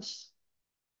axis.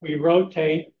 We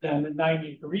rotate, then the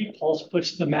 90-degree pulse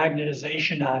puts the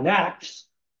magnetization on X.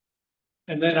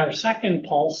 And then our second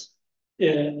pulse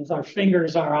is our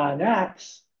fingers are on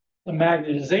X. The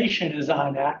magnetization is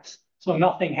on X. So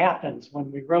nothing happens when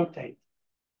we rotate.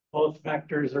 Both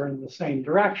vectors are in the same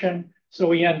direction. So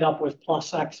we end up with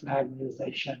plus X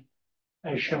magnetization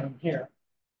as shown here.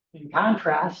 In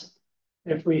contrast,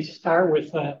 if we start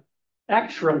with the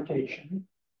X rotation,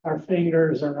 our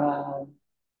fingers are on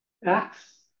X.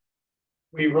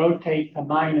 We rotate to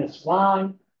minus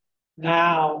Y.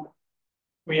 Now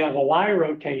we have a Y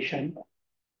rotation,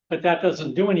 but that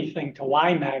doesn't do anything to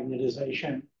Y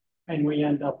magnetization, and we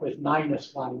end up with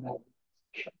minus Y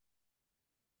magnetization.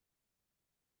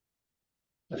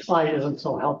 The slide isn't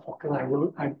so helpful because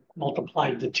I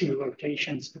multiplied the two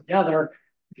rotations together,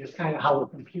 which is kind of how a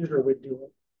computer would do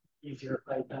it. Easier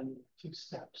if I'd done 2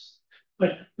 steps.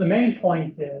 But the main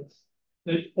point is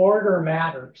that order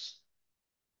matters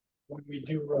when we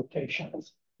do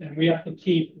rotations, and we have to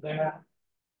keep that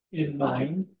in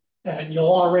mind. And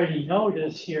you'll already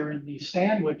notice here in these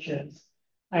sandwiches,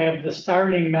 I have the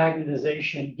starting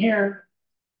magnetization here,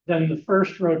 then the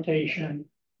first rotation,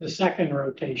 the second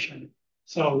rotation.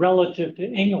 So relative to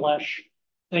English,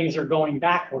 things are going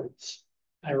backwards.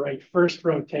 I write first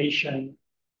rotation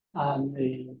on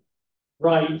the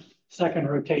right, second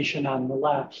rotation on the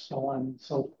left, so on and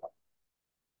so forth.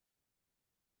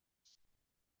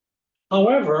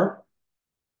 However,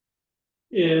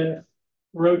 if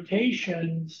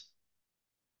rotations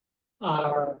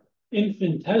are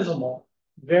infinitesimal,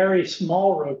 very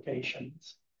small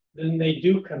rotations, then they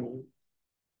do commute.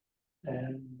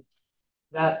 And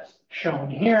that's shown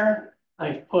here.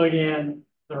 I've put in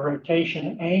the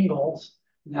rotation angles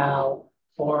now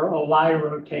for a Y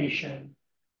rotation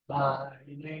by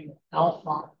an angle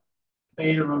alpha,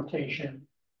 beta rotation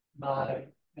by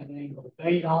an angle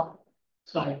beta.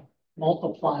 So I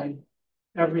multiplied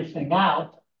everything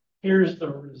out. Here's the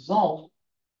result.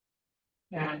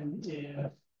 And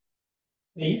if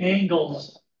the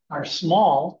angles are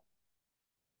small,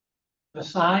 the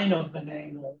sine of an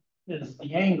angle is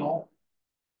the angle.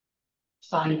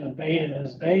 Sine of beta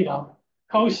is beta.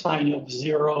 Cosine of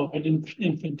 0 of an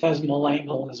infinitesimal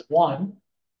angle is 1.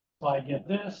 So I get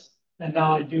this. And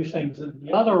now I do things in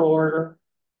the other order.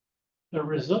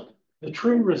 The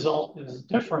true result is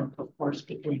different, of course,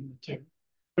 between the two.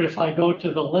 But if I go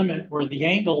to the limit where the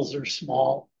angles are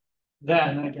small,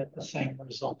 then I get the same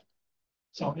result.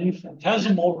 So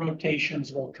infinitesimal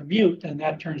rotations will commute, and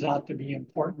that turns out to be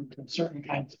important in certain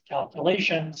kinds of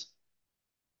calculations.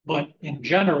 But in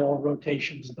general,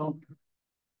 rotations don't.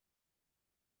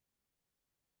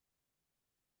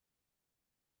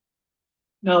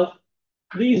 Now,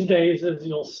 these days, as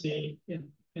you'll see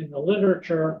in the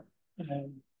literature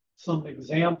and some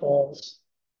examples,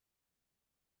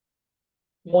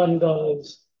 one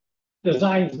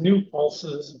designs new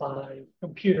pulses by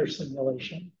computer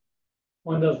simulation.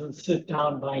 One doesn't sit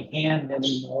down by hand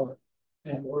anymore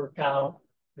and work out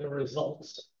the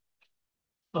results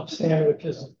of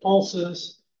sandwiches of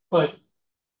pulses. But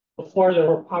before there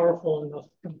were powerful enough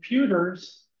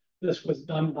computers, this was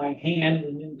done by hand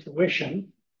and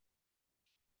intuition.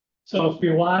 So if we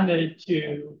wanted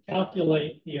to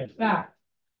calculate the effect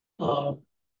of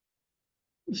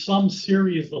some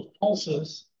series of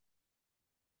pulses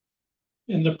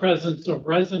in the presence of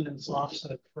resonance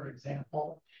offset, for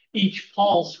example, each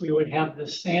pulse, we would have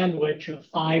this sandwich of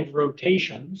 5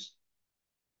 rotations.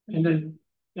 And then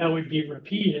that would be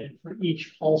repeated for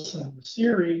each pulse in the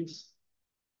series.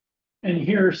 And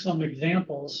here are some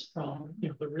examples from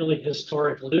the really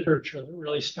historic literature that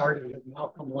really started with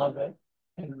Malcolm Levitt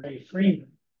and Ray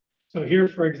Freeman. So here,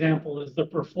 for example, is the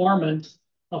performance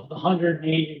of the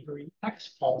 180-degree X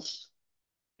pulse.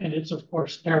 And it's, of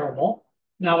course, terrible.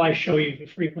 Now I show you the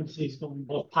frequencies going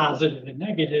both positive and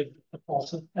negative. The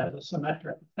pulse has a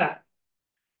symmetric effect.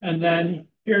 And then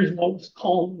here's what's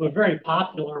called, very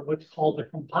popular, what's called the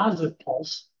composite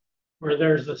pulse, where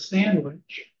there's a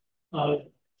sandwich of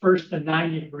first a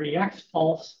 90-degree X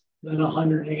pulse, then a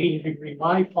 180-degree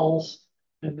Y pulse,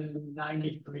 and then a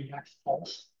 90-degree X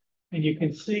pulse. And you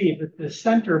can see that the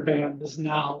center band is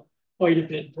now quite a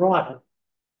bit broader.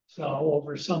 So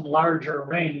over some larger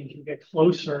range, you get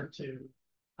closer to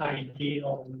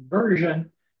ideal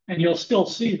inversion, and you'll still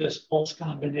see this pulse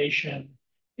combination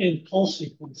in pulse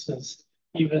sequences,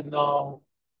 even though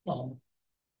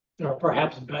there are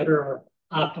perhaps better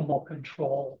optimal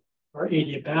control or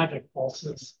adiabatic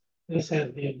pulses. This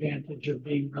has the advantage of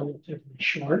being relatively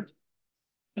short.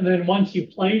 And then once you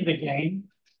play the game,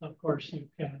 of course, you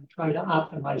can try to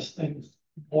optimize things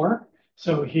more.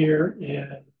 So here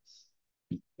is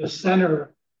the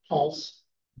center pulse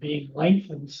being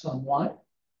lengthened somewhat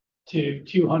to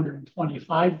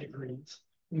 225 degrees.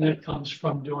 And that comes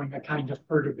from doing a kind of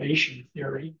perturbation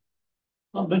theory.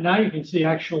 But now you can see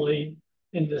actually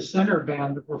in the center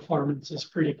band, the performance is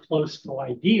pretty close to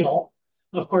ideal.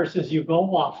 Of course, as you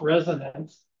go off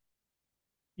resonance,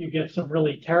 you get some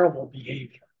really terrible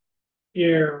behavior.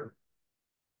 Here,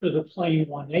 for the plane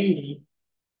 180,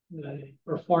 the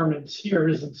performance here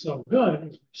isn't so good,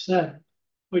 as we said,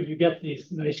 but you get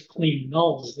these nice clean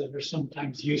nulls that are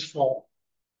sometimes useful.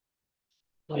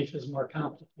 Life is more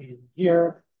complicated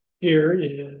here. Here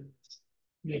is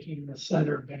making the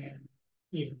center band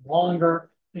even longer,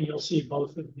 and you'll see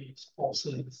both of these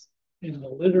pulses in the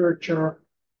literature.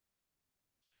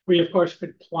 We, of course,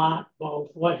 could plot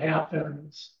both what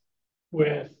happens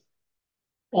with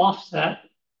offset,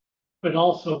 but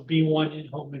also B1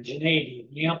 inhomogeneity,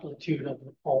 the amplitude of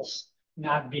the pulse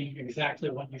not being exactly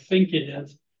what you think it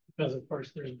is, because, of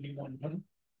course, there's B1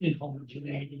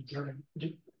 inhomogeneity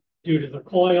due to the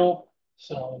coil.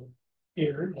 So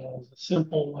here is a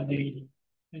simple 180,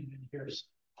 and then here's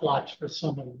plots for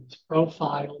some of these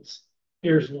profiles.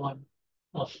 Here's one,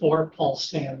 a 4-pulse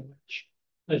sandwich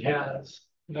that has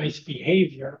nice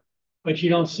behavior, but you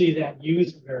don't see that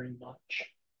used very much.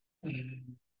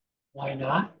 And why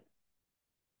not?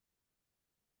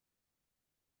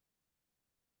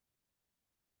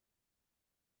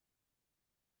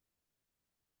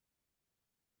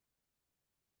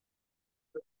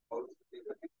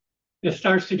 It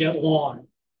starts to get long.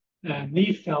 And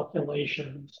these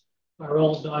calculations are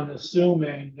all done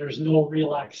assuming there's no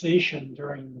relaxation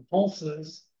during the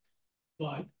pulses.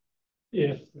 But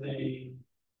if the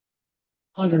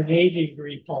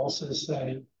 180-degree pulses,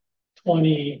 say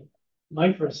 20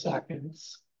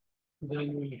 microseconds,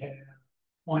 then we have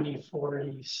 20,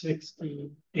 40, 60,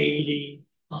 80,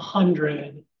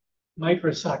 100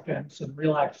 microseconds, and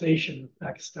relaxation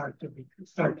effects start to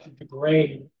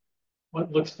degrade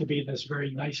what looks to be this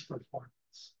very nice performance.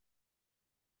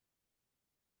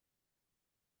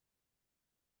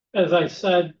 as I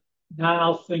said,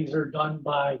 now things are done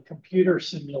by computer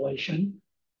simulation.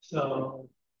 So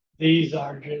these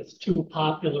are just two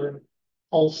popular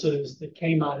pulses that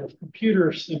came out of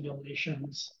computer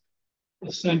simulations,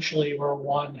 essentially where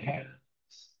one has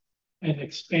an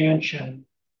expansion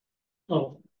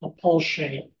of a pulse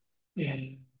shape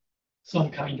in some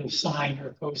kind of sine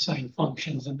or cosine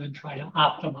functions and then try to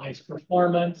optimize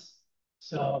performance.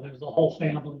 So there's a whole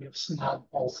family of Snod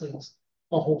pulses,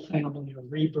 a whole family of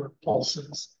Reber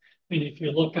pulses. And if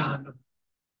you look on the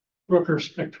Brooker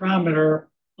spectrometer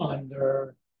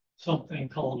under something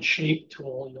called shape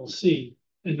tool, you'll see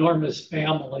enormous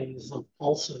families of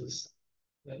pulses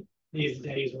that these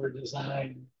days were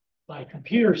designed by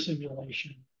computer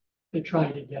simulation to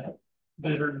try to get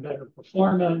better and better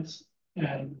performance.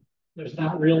 And there's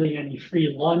not really any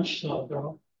free lunch, so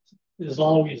there is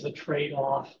always a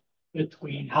trade-off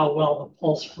between how well the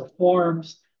pulse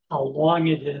performs, how long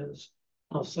it is,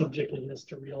 how subject it is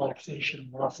to relaxation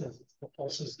losses as the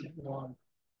pulses get long.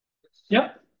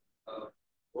 Yep.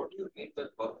 What do you mean by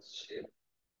pulse shape?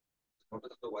 What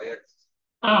is the y-axis?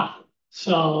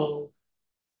 So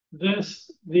these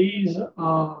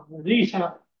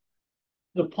have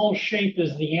the pulse shape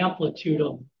is the amplitude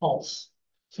of the pulse.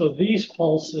 So these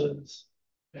pulses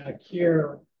back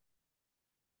here,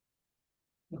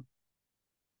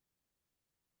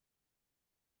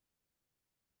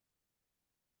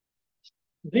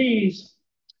 these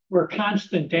were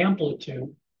constant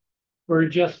amplitude. We're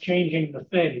just changing the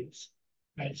phase.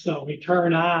 Right? So we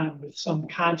turn on with some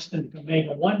constant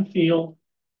omega-1 field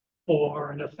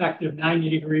for an effective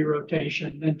 90-degree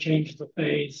rotation, then change the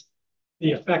phase,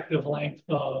 the effective length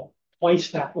of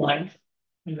twice that length,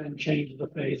 and then change the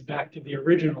phase back to the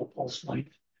original pulse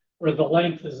length, where the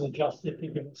length is adjusted to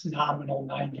give us nominal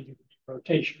 90-degree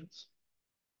rotations.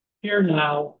 Here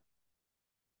now,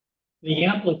 the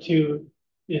amplitude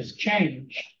is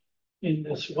changed in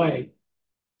this way.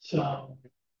 So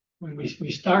when we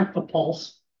start the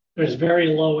pulse, there's very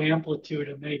low amplitude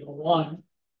omega-1,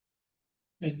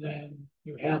 and then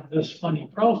you have this funny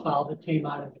profile that came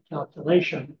out of the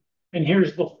calculation. And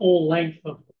here's the full length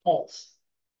of the pulse,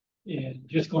 and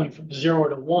just going from 0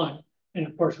 to 1. And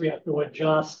of course, we have to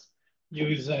adjust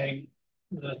using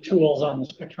the tools on the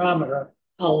spectrometer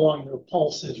how long your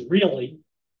pulse is really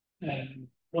and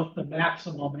what the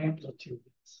maximum amplitude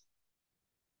is.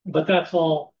 But that's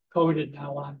all coded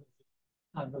now on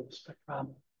the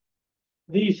spectrometer.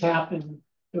 These happen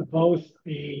to both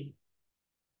be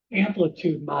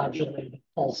amplitude modulated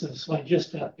pulses. So I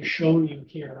just have to show you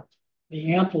here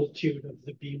the amplitude of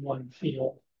the B1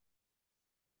 field.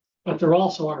 But there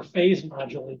also are phase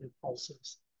modulated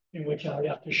pulses, in which I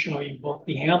have to show you both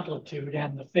the amplitude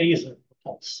and the phase of the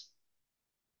pulse.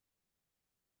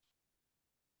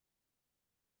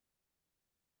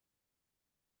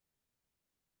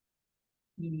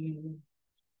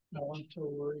 I want to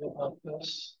worry about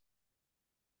this.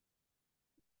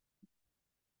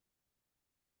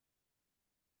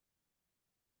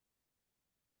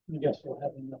 I guess we'll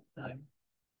have enough time.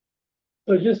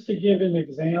 So just to give an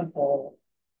example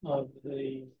of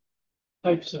the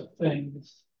types of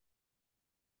things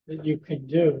that you can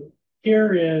do,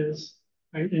 here is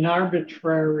an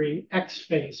arbitrary X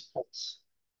phase pulse.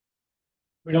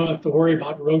 We don't have to worry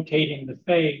about rotating the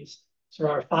phase. So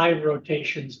our 5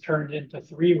 rotations turned into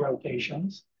 3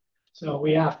 rotations. So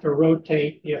we have to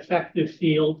rotate the effective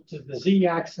field to the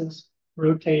Z-axis,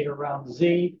 rotate around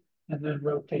Z, and then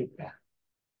rotate back.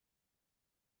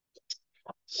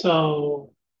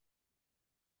 So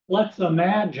let's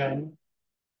imagine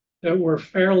that we're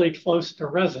fairly close to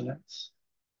resonance.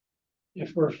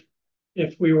 If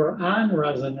we were on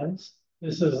resonance,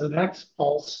 this is an X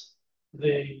pulse,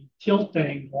 the tilt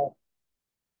angle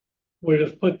would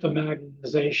have put the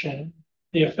magnetization,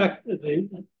 the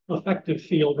effective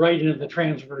field right into the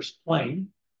transverse plane,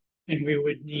 and we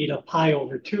would need a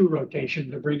pi/2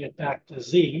 rotation to bring it back to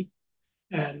Z.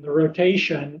 And the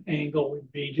rotation angle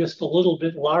would be just a little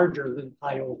bit larger than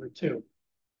pi/2.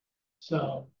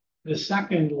 So the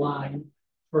second line,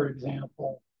 for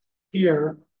example,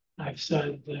 here I've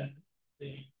said that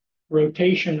the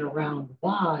rotation around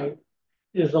Y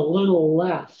is a little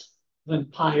less than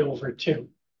pi/2.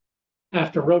 I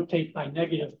have to rotate by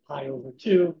negative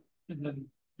pi/2, and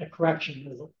then the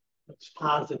correction looks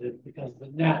positive because the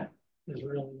net is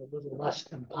really a little less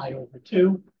than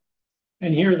pi/2.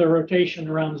 And here the rotation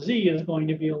around Z is going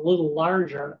to be a little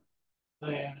larger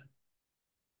than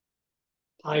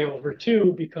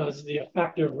pi/2 because the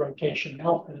effective rotation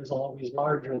alpha is always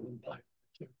larger than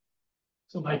pi/2.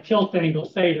 So my tilt angle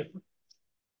theta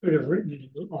could have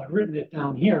written it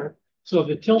down here. So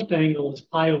the tilt angle is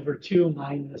pi/2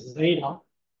 minus zeta.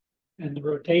 and the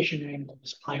rotation angle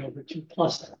is pi over 2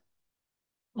 plus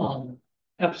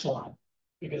epsilon,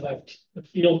 because the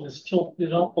field is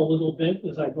tilted up a little bit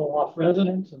as I go off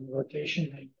resonance, and the rotation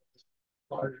angle is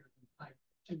larger than pi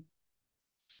over 2.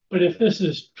 But if this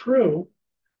is true,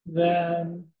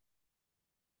 then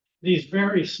these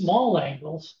very small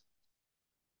angles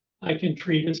I can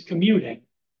treat as commuting.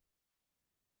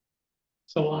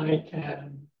 So I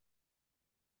can,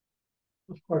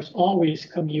 of course, always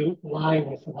commute y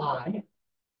with y.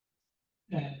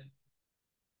 And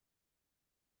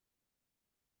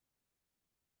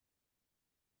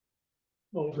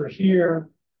over here,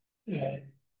 a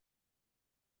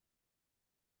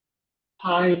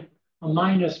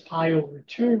minus pi over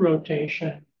 2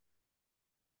 rotation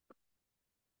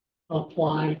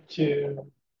applied to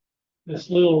this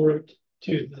little root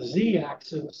to the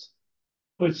z-axis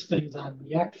puts things on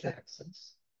the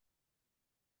x-axis.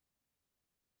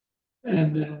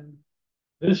 And then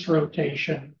this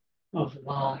rotation of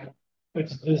y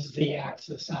puts this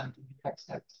z-axis onto the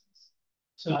x-axis.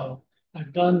 So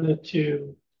I've done the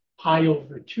two pi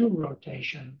over 2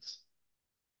 rotations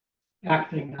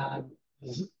acting on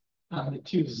the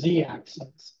two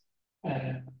z-axes.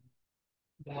 And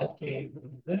that gave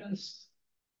me this.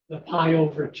 The pi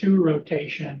over 2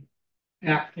 rotation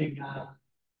acting on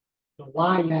the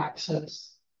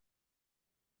y-axis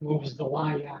moves the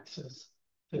y-axis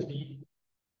to the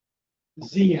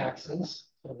z-axis.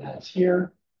 So that's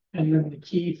here. And then the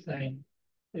key thing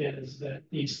is that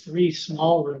these three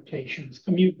small rotations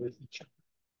commute with each other.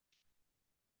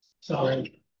 So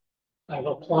I've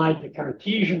applied the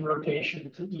Cartesian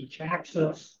rotation to each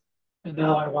axis, and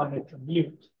now I want to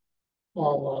commute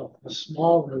all of the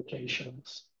small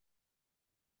rotations.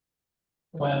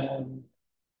 When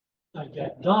I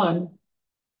get done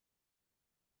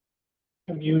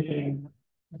commuting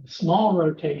the small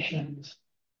rotations,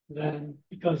 then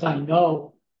because I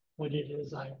know what it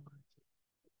is I want to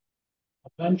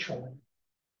eventually,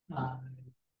 I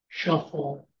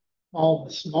shuffle all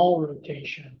the small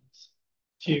rotations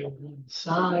to one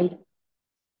side,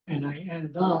 and I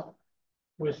end up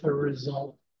with a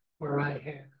result where I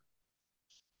have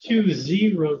two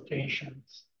z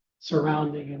rotations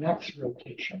surrounding an x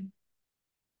rotation.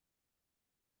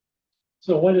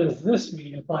 So what does this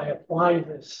mean? If I apply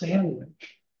this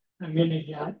sandwich, I'm going to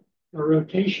get a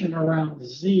rotation around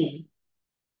z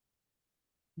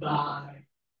by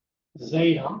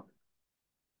zeta,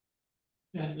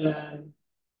 and then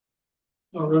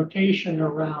a rotation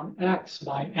around x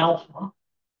by alpha,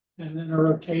 and then a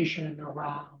rotation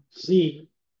around z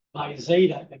by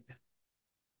zeta again.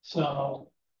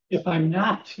 So if I'm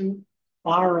not too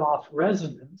far off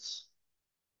resonance,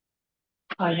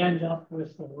 I end up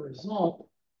with the result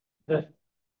that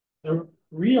the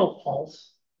real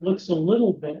pulse looks a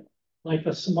little bit like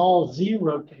a small z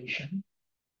rotation,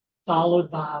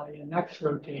 followed by an x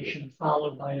rotation,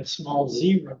 followed by a small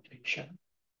z rotation.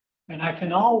 And I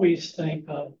can always think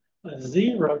of a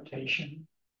z rotation,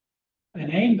 an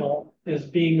angle, as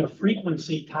being a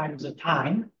frequency times a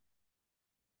time.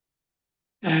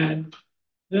 And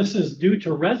this is due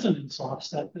to resonance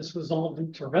offset. This was all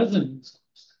due to resonance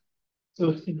offset. So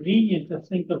it's convenient to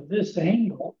think of this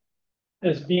angle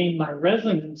as being my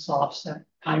resonance offset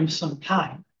times some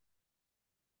time.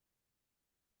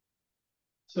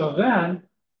 So then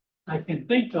I can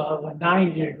think of a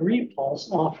 90-degree pulse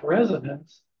off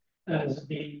resonance as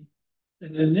being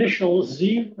an initial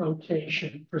z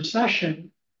rotation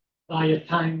precession by a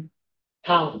time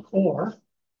tau core,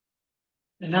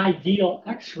 an ideal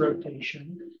x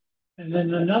rotation, and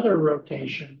then another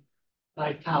rotation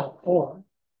by tau core.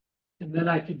 And then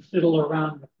I can fiddle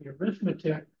around with the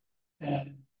arithmetic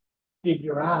and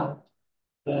figure out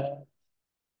that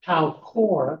tau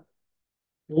core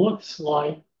looks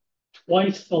like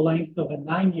twice the length of a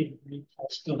 90-degree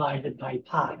pulse divided by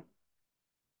pi.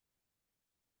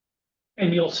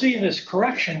 And you'll see this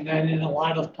correction then in a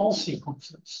lot of pulse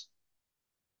sequences.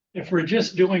 If we're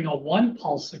just doing a one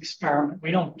pulse experiment,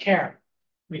 we don't care.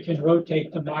 We can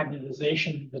rotate the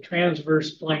magnetization to the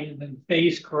transverse plane and then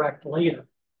phase correct later.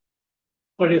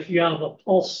 But if you have a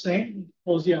pulse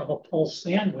suppose you have a pulse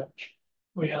sandwich,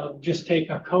 just take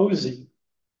a cozy.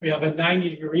 We have a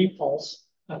 90-degree pulse,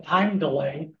 a time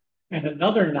delay, and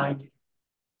another 90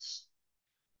 degrees.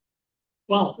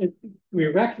 Well, we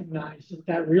recognize that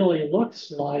that really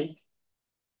looks like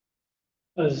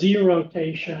a z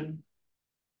rotation,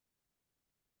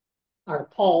 our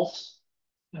pulse,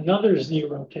 another z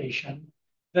rotation,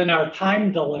 then our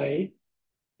time delay,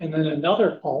 and then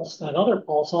another pulse. That other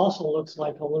pulse also looks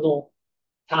like a little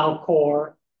tau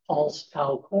core, pulse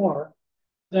tau core.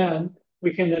 Then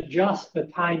we can adjust the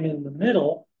time in the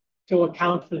middle to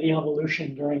account for the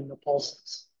evolution during the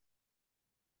pulses.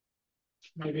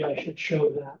 Maybe I should show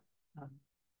that.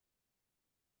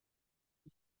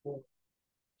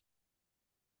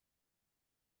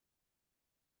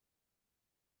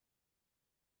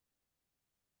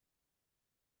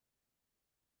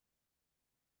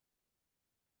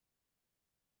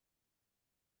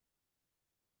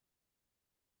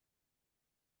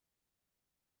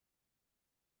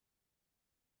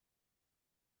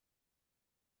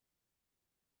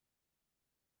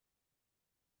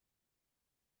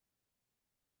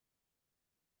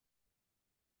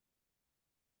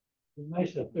 It'd be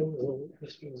nice if it was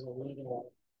this was a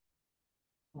little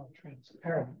more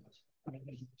transparent. I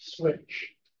mean,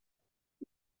 switch.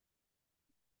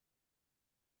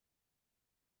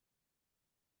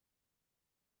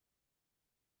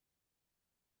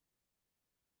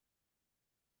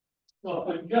 So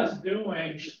if I'm just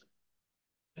doing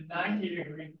a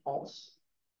 90-degree pulse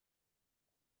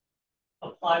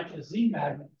applied to Z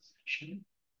magnetization,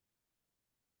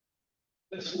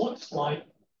 this looks like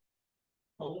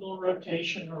a little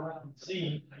rotation around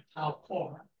Z by tau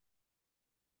core.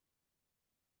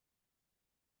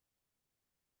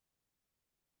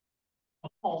 A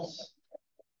pulse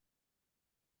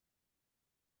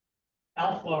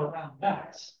alpha around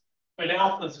X, but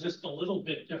alpha is just a little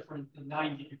bit different than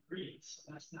 90 degrees,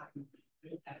 so that's not going to be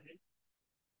good at it.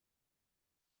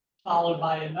 Followed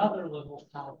by another little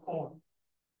tau core,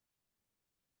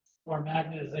 where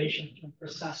magnetization can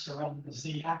process around the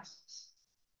Z-axis.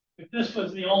 If this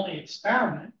was the only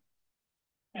experiment,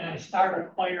 and I start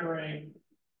acquiring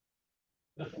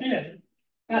the FID,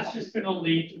 that's just going to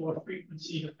lead to a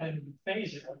frequency-dependent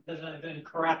phasor that I then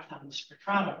correct on the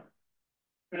spectrometer.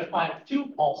 But if I have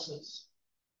two pulses,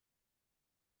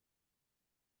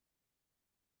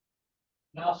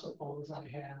 now suppose I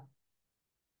have,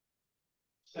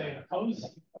 say, a cozy,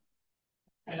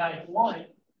 and I'd like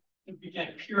to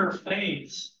get pure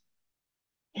phase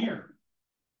here,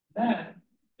 then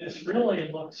this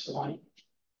really looks like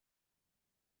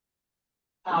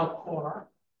tau core,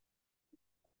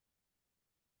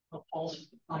 a pulse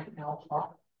like alpha,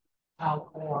 tau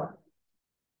core,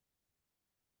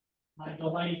 my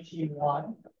delay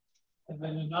T1, and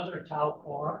then another tau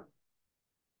core,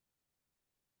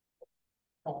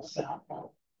 pulse alpha,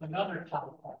 another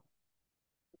tau core.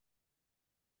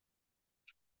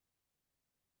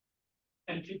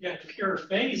 And to get pure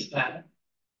phase then,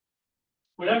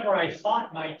 whatever I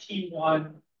thought my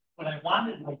T1, what I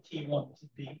wanted my T1 to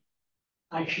be,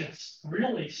 I should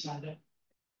really set it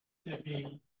to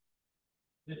be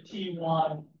the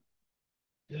T1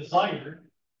 desired,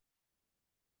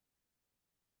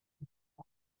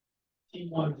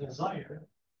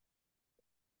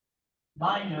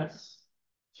 minus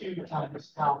 2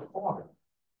 times tau core,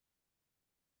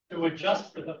 to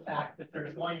adjust for the fact that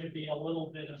there's going to be a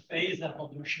little bit of phase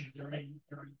evolution during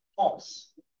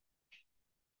pulse.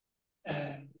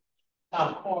 And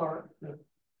tau core,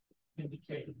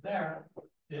 indicated there,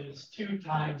 is 2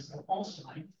 times the pulse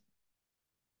length,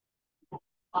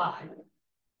 I,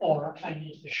 or I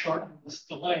need to shorten this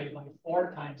delay by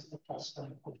 4 times the pulse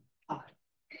length of I.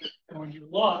 And when you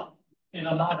look in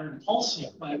a modern pulse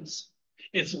sequence,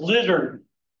 it's littered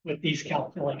with these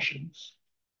calculations.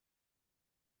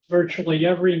 Virtually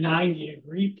every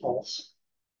 90-degree pulse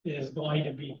is going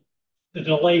to be, the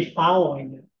delay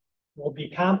following it will be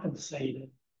compensated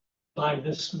by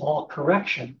this small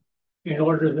correction in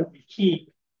order that we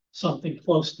keep something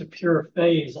close to pure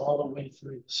phase all the way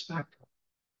through the spectrum.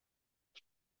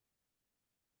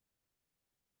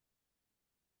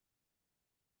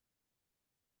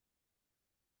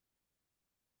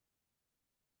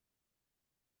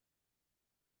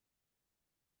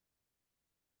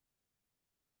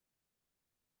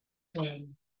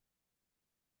 When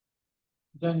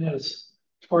then as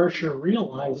Torcher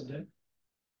realized it,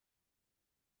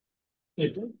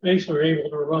 they basically were able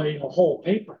to write a whole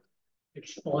paper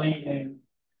explaining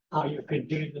how you could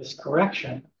do this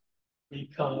correction,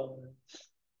 because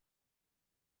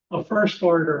a first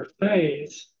order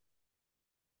phase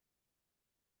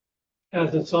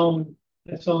has its own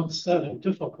set of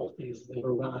difficulties that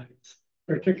arise,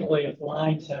 particularly if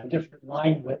lines have different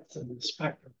line widths in the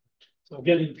spectrum. So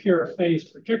getting pure phase,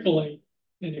 particularly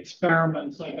in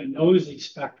experiments like a nosy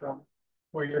spectrum,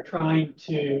 where you're trying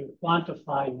to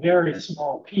quantify very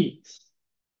small peaks,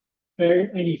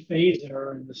 any phase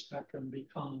error in the spectrum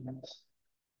becomes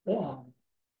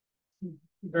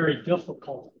very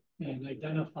difficult in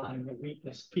identifying the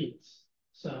weakest peaks.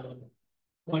 So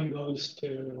one goes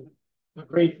to a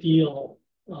great deal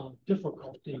of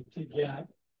difficulty to get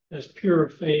as pure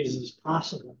phase as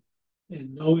possible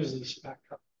in nosy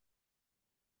spectrum.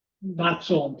 not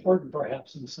so important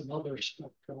perhaps in some other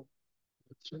spectrum,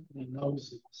 but certainly knows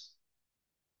these.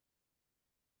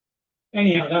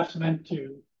 Anyhow, that's meant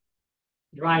to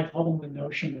drive home the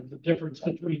notion of the difference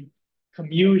between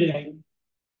commuting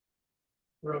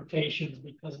rotations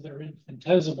because they're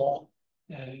infinitesimal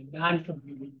and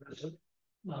non-commuting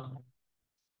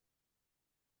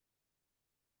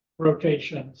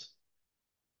rotations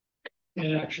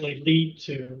can actually lead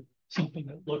to something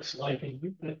that looks like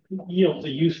that yields a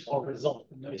useful result,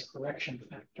 a nice correction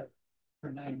factor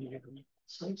for 90-degree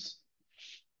pulses.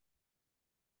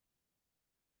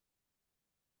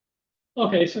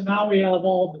 Okay, so now we have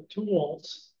all the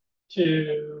tools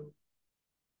to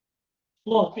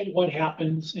look at what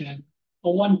happens in a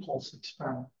one-pulse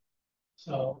experiment.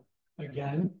 So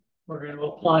again, we're going to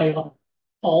apply a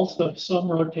pulse of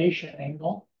some rotation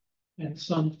angle and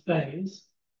some phase.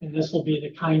 And this will be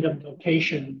the kind of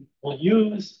notation we'll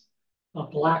use. A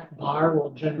black bar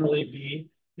will generally be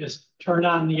just turn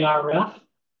on the RF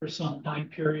for some time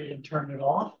period and turn it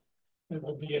off. It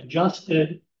will be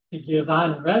adjusted to give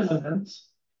on resonance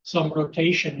some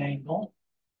rotation angle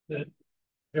that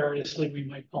variously we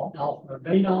might call alpha or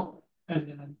beta, and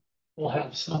then we'll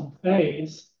have some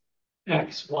phase,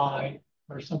 X, Y,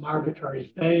 or some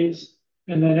arbitrary phase.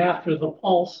 And then after the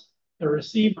pulse, the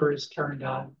receiver is turned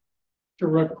on to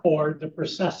record the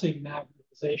processing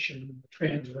magnetization in the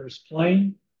transverse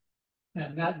plane.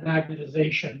 And that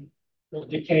magnetization will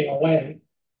decay away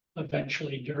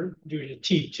eventually due to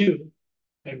T2,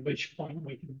 at which point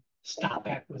we can stop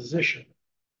acquisition.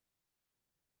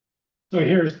 So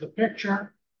here's the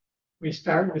picture. We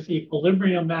start with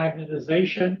equilibrium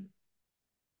magnetization.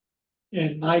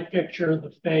 In my picture,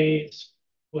 the phase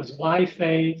was Y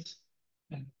phase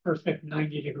and perfect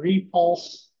 90-degree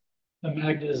pulse. The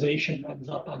magnetization ends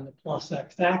up on the plus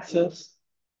X axis.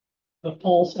 The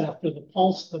pulse, after the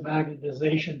pulse, the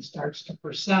magnetization starts to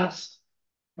precess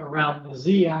around the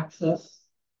Z axis.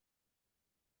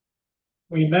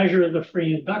 We measure the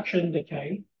free induction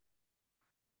decay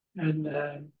and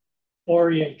then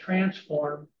Fourier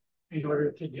transform in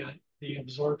order to get the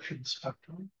absorption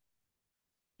spectrum.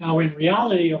 Now, in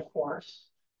reality, of course,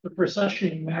 the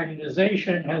precession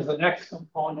magnetization has an X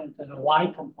component and a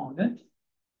Y component.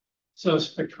 So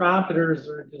spectrometers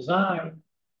are designed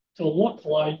to look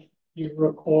like you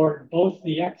record both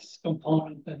the X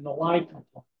component and the Y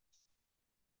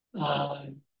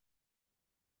component.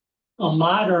 A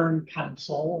modern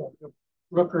console, the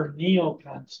Rooker-Neo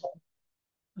console,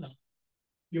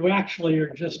 you actually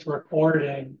are just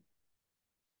recording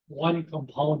one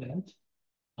component,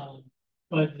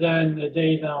 but then the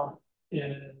data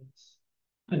is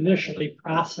initially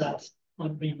processed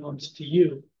unbeknownst to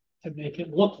you to make it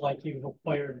look like you've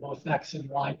acquired both X and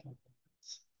Y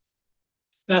components.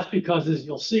 That's because, as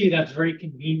you'll see, that's very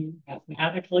convenient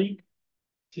mathematically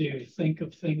to think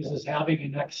of things as having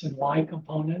an X and Y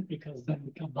component, because then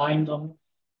we combine them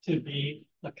to be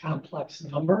a complex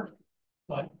number.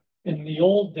 But in the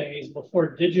old days,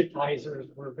 before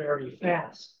digitizers were very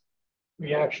fast,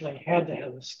 we actually had to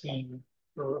have a scheme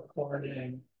for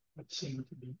recording what seemed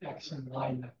to be X and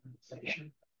Y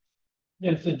magnetization.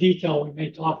 It's a detail we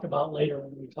may talk about later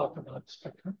when we talk about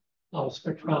how a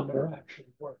spectrometer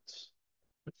actually works.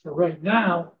 But for right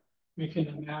now, we can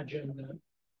imagine that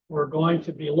we're going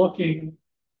to be looking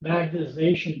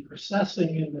magnetization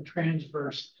processing in the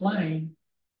transverse plane,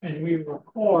 and we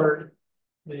record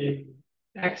the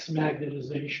X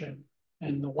magnetization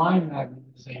and the Y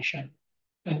magnetization,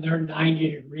 and they're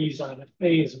 90 degrees out of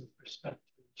phase with respect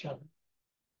to each other.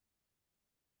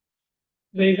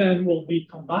 They then will be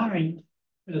combined,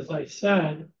 as I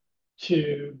said,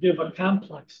 to give a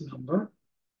complex number.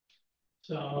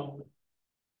 So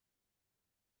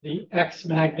the X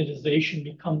magnetization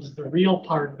becomes the real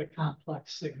part of the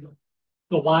complex signal.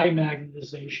 The Y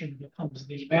magnetization becomes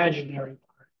the imaginary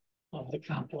part of the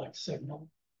complex signal.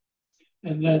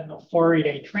 And then the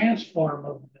Fourier transform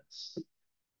of this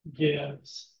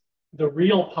gives the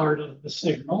real part of the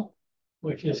signal,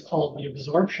 which is called the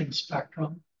absorption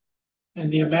spectrum.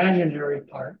 And the imaginary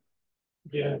part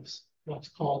gives what's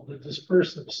called the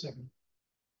dispersive signal.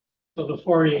 So the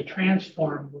Fourier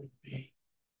transform would be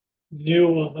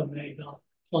nu of omega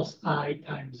plus I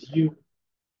times u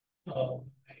of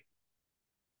omega.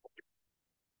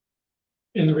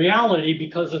 In reality,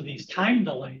 because of these time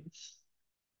delays,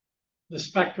 the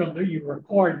spectrum that you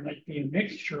record might be a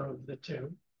mixture of the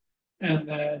two. And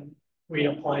then we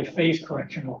apply phase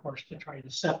correction, of course, to try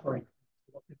to separate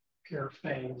pure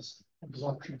phase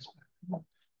absorption spectrum.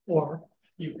 Or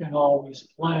you can always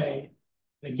play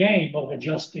the game of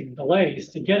adjusting delays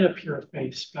to get a pure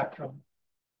phase spectrum.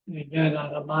 And again,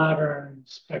 on a modern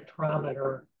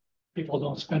spectrometer, people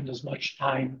don't spend as much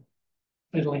time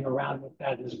fiddling around with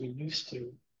that as we used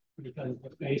to, because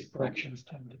the phase corrections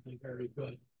tend to be very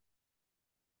good.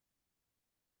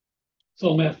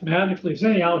 So mathematically, so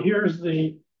anyhow, here's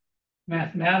the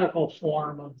mathematical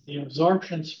form of the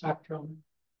absorption spectrum,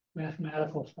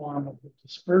 mathematical form of the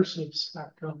dispersive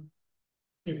spectrum.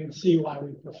 You can see why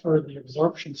we prefer the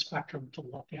absorption spectrum to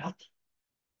look at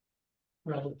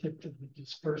relative to the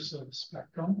dispersive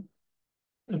spectrum.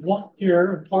 And what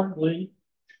here, importantly,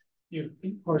 you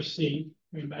of course see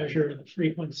we measure the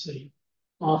frequency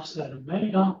offset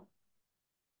omega,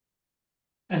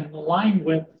 and the line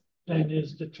width then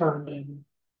is determined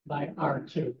by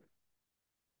R2.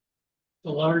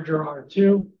 The larger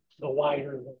R2, the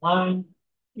wider the line.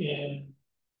 In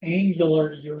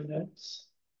angular units,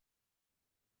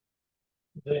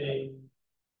 the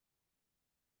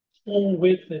full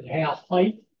width at half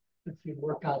height, if you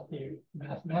work out the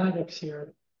mathematics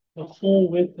here, the full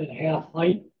width at half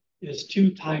height is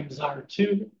 2 times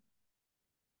R2.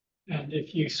 And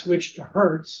if you switch to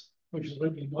Hertz, which is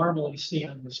what you normally see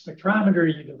on the spectrometer,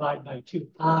 you divide by 2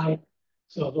 pi.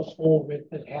 So the full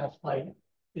width at half height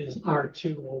is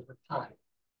R2 over pi.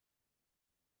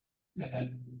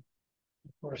 And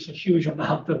of course, a huge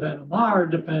amount of NMR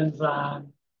depends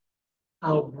on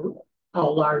how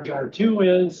large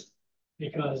R2 is,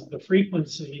 because the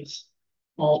frequencies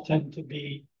all tend to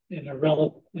be in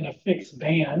a fixed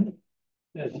band,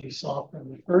 as you saw from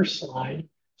the first slide.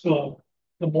 So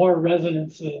the more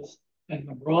resonances and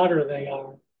the broader they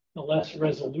are, the less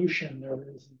resolution there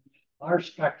is in our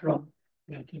spectrum,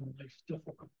 making life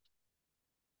difficult.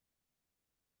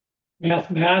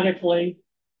 Mathematically,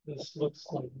 this looks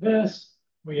like this.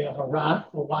 We have a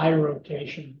Y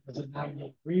rotation as a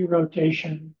 90-degree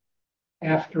rotation.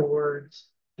 Afterwards,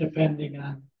 depending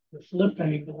on the flip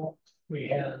angle, we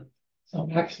have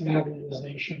some X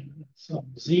magnetization and some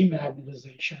Z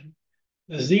magnetization.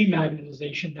 The Z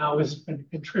magnetization now isn't going to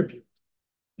contribute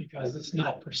because it's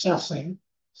not processing,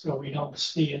 so we don't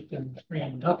see it in the free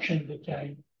induction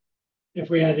decay. If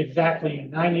we had exactly a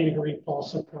 90-degree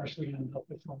pulse, of course, we end up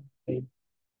with only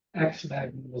X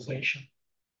magnetization.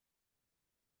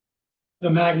 The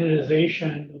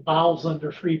magnetization evolves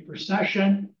under free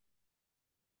precession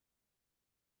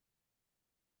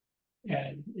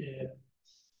and is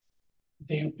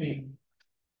damping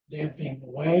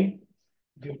away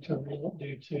due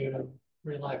to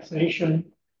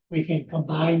relaxation. We can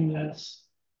combine this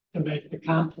to make the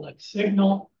complex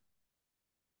signal.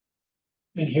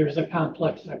 And here's a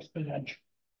complex exponential,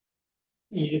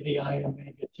 e to the I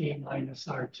omega t minus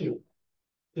R2.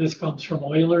 This comes from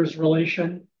Euler's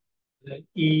relation, that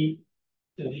e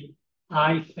to the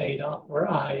I theta, where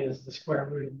I is the square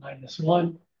root of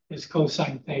 -1, is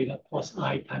cosine theta plus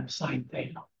I times sine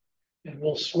theta. And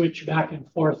we'll switch back and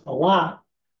forth a lot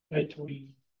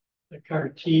between the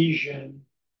Cartesian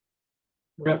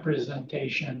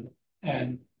representation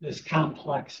and this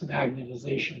complex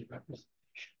magnetization representation.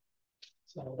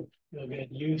 So you'll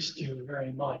get used to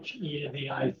very much e to the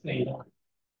I theta,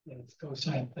 and it's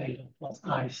cosine theta plus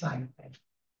I sine theta.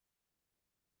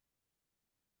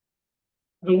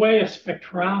 The way a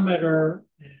spectrometer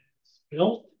is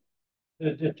built,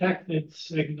 the detected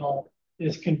signal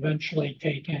is conventionally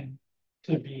taken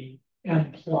to be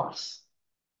M plus,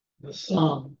 the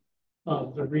sum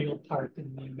of the real part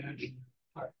and the imaginary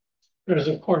part. There's,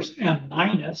 of course, M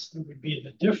minus, that would be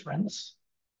the difference.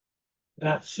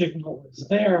 That signal is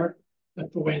there,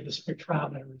 but the way the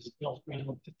spectrometer is built, we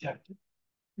don't detect it.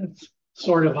 It's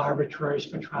sort of arbitrary.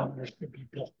 Spectrometers could be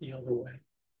built the other way.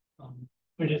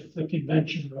 But it's the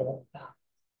convention rule of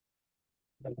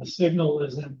that. The signal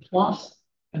is M plus,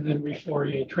 and then we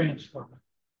Fourier transform it.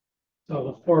 So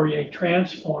the Fourier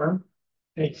transform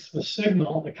takes the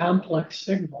signal, the complex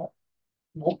signal,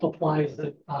 multiplies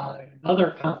it by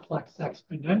another complex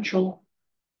exponential.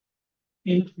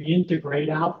 We integrate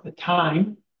out the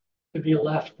time to be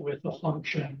left with a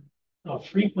function of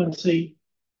frequency.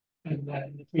 And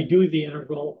then if we do the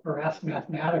integral, or ask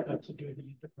Mathematica to do the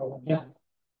integral again,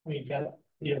 we get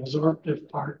the absorptive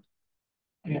part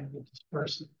and the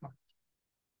dispersive part.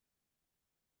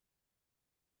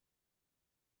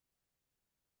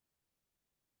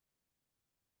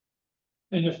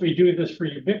 And if we do this for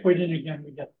ubiquitin, again,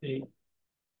 we get the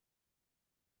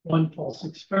one pulse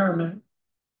experiment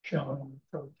showing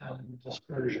proton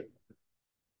dispersion.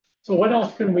 So what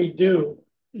else can we do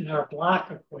in our Bloch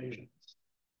equations?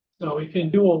 So we can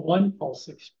do a one pulse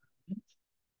experiment.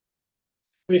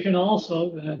 We can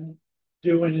also then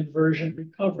do an inversion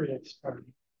recovery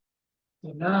experiment.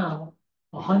 So now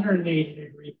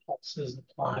 180-degree pulse is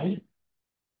applied,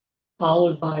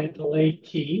 followed by a delay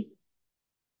t.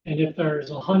 And if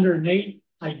there's 108,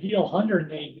 ideal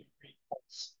 180-degree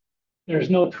pulse, there's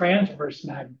no transverse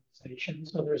magnetization,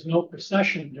 so there's no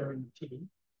precession during T.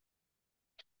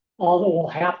 All that will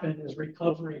happen is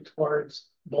recovery towards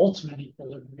Boltzmann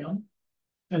equilibrium.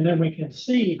 And then we can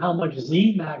see how much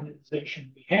Z magnetization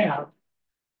we have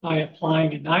by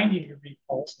applying a 90-degree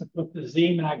pulse to put the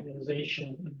Z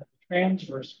magnetization in the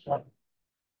transverse plane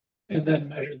and then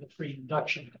measure the free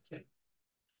induction decay.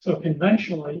 So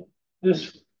conventionally,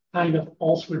 this kind of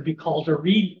pulse would be called a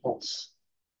Reed pulse.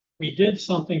 We did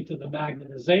something to the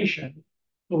magnetization,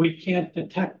 but we can't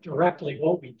detect directly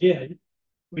what we did.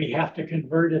 We have to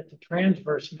convert it to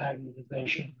transverse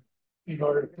magnetization in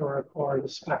order to record the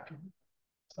spectrum.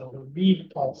 So the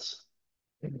Reed pulse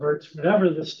converts whatever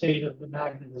the state of the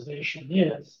magnetization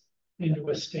is into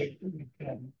a state that we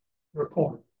can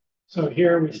record. So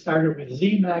here we started with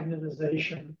Z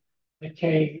magnetization. The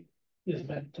K is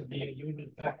meant to be a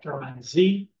unit vector on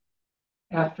Z.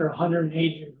 After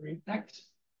 180-degree X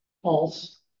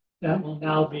pulse, that will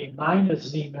now be minus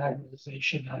Z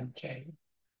magnetization on K.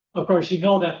 Of course, you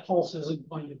know that pulse isn't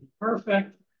going to be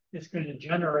perfect. It's going to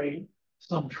generate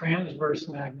some transverse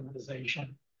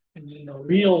magnetization. And in a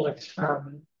real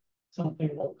experiment, something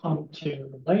we'll come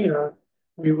to later,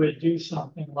 we would do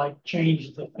something like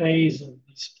change the phase of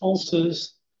these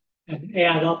pulses and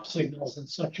add up signals in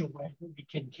such a way that we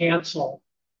can cancel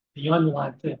the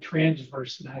unwanted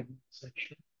transverse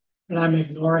magnetization. And I'm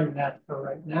ignoring that for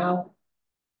right now.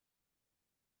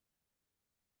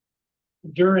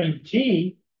 During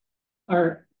T,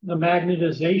 the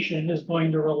magnetization is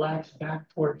going to relax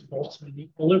back towards Boltzmann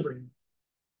equilibrium.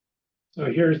 So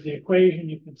here's the equation.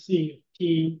 You can see if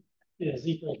T is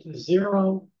equal to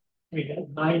 0, we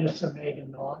get minus omega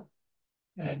naught.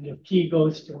 And if T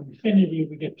goes to infinity,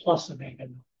 we get plus omega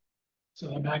naught. So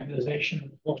the magnetization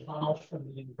will evolve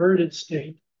from the inverted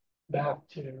state back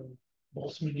to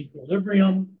Boltzmann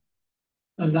equilibrium.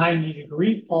 A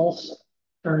 90-degree pulse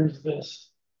turns this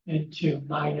into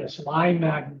minus Y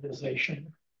magnetization.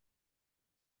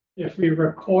 If we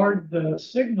record the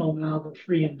signal now, the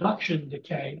free induction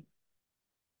decay,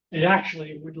 it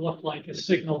actually would look like a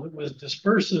signal that was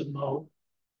dispersive mode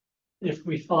if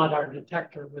we thought our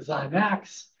detector was on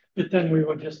X, but then we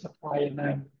would just apply a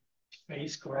 90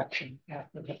 phase correction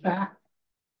after the fact.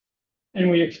 And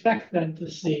we expect then to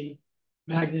see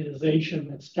magnetization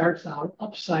that starts out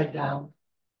upside down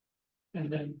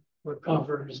and then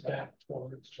recovers back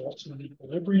towards Boltzmann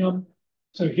equilibrium.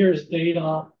 So here's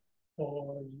data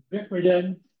for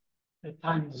ubiquitin. At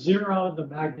time 0, the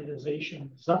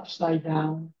magnetization is upside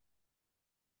down.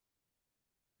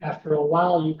 After a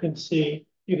while, you can see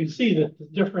that the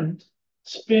different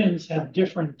spins have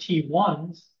different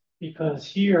T1s because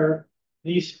here,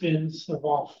 these spins have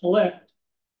all flipped,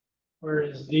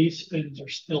 whereas these spins are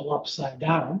still upside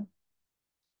down.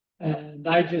 And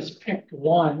I just picked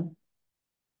one,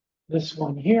 this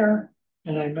one here,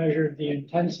 and I measured the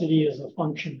intensity as a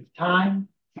function of time.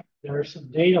 There are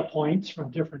some data points from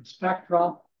different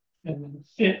spectra, and then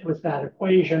fit with that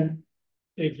equation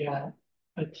to get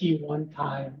a T1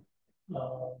 time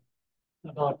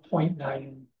about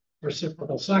 0.9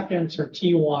 reciprocal seconds, or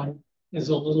T1 is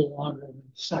a little longer than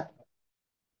a second.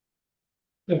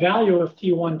 The value of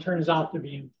T1 turns out to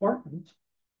be important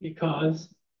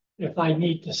because if I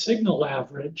need to signal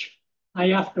average, I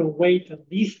have to wait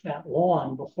at least that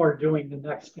long before doing the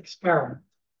next experiment.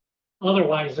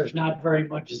 Otherwise, there's not very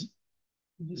much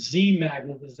Z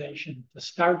magnetization to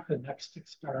start the next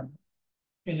experiment.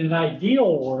 In an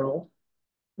ideal world,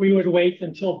 we would wait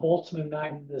until Boltzmann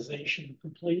magnetization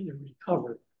completely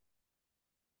recovered.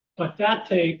 But that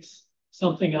takes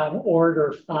something on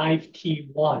order 5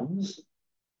 T1s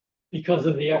because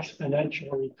of the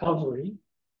exponential recovery.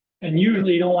 And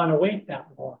usually you don't want to wait that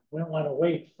long. We don't want to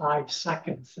wait 5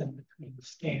 seconds in between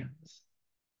scans.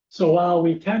 So while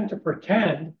we tend to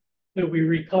pretend that we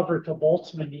recover to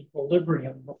Boltzmann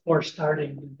equilibrium before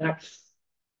starting the next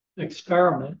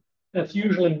experiment, that's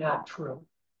usually not true.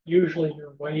 Usually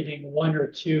you're waiting 1 or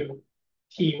 2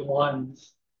 T1s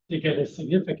to get a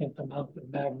significant amount of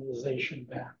magnetization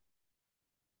back.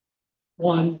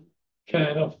 One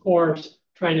can, of course,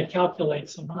 try to calculate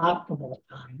some optimal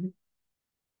time.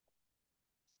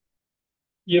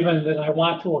 Given that I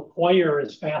want to acquire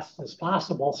as fast as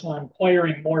possible, so I'm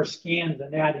acquiring more scans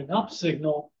and adding up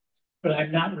signal, but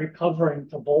I'm not recovering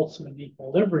to Boltzmann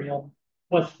equilibrium,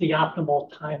 what's the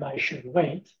optimal time I should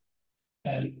wait?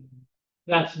 And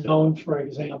that's known, for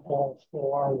example,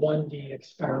 for 1D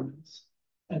experiments.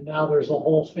 And now there's a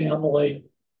whole family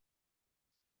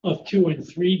of 2 and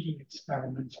 3D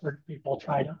experiments where people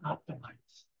try to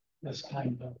optimize this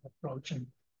kind of approach, and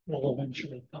we'll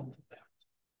eventually come to that.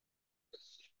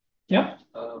 Yep.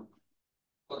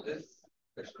 For this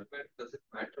experiment, does it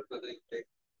matter whether you take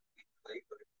light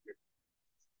or infrared?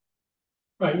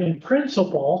 Right. In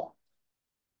principle,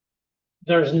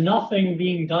 there's nothing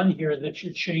being done here that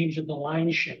should change in the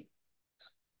line shape.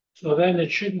 So then it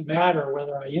shouldn't matter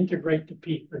whether I integrate the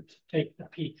peak or take the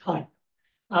peak height.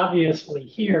 Obviously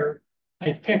here,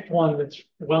 I picked one that's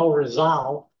well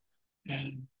resolved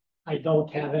and I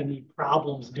don't have any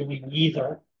problems doing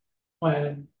either.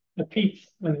 When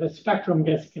the spectrum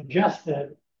gets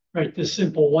congested, right, this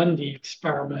simple 1D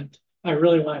experiment, I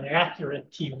really want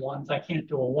accurate T1s. I can't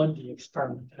do a 1D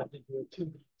experiment, I have to do a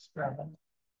 2D experiment.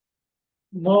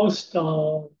 Most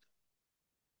of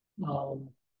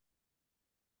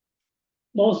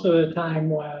the time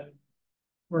when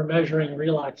we're measuring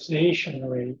relaxation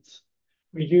rates,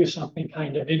 we do something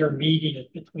kind of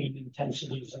intermediate between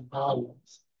intensities and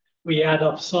volumes. We add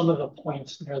up some of the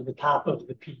points near the top of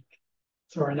the peak.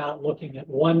 So we're not looking at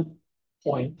one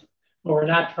point, but we're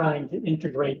not trying to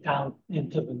integrate down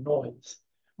into the noise.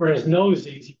 Whereas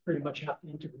noses, you pretty much have to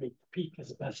integrate the peak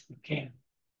as best you can.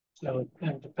 So it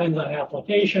kind of depends on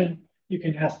application. You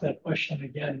can ask that question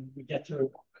again when we get to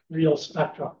real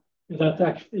spectra. That's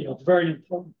actually, it's very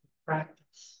important practice.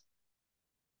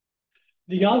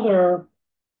 The other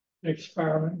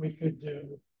experiment we could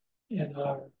do in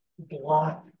our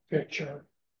Bloch picture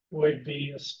would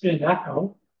be a spin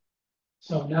echo.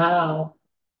 So now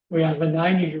we have a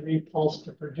 90-degree pulse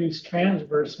to produce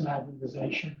transverse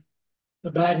magnetization. The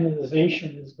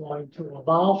magnetization is going to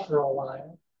evolve for a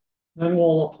while. Then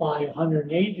we'll apply a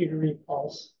 180-degree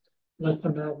pulse, let the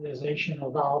magnetization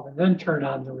evolve, and then turn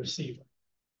on the receiver.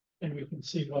 And we can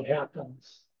see what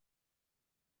happens.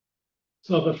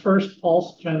 So the first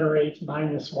pulse generates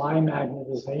minus Y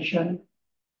magnetization.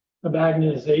 The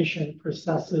magnetization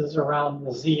precesses around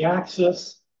the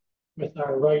Z-axis with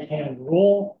our right-hand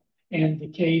rule and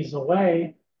decays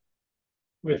away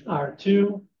with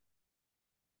R2.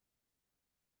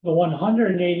 The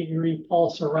 180-degree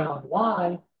pulse around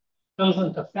Y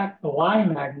doesn't affect the Y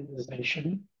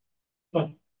magnetization, but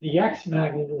the X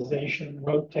magnetization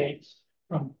rotates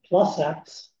from plus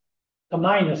X to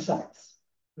minus X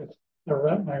with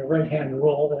my right-hand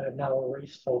rule that I've now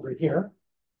erased over here.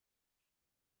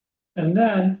 And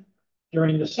then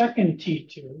during the second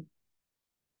T2,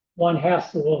 one has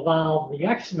to evolve the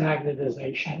X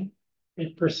magnetization.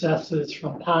 It precesses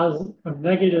from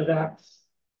negative X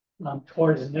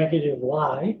towards negative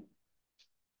Y.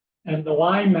 And the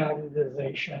Y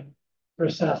magnetization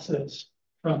precesses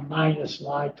from minus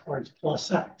Y towards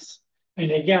plus X.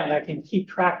 And again, I can keep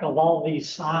track of all these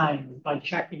signs by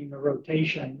checking the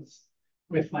rotations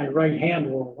with my right-hand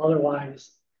rule.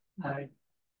 Otherwise, I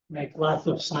make lots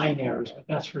of sign errors, but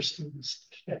that's for students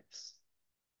to fix.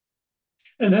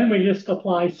 And then we just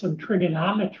apply some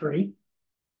trigonometry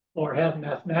or have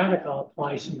Mathematica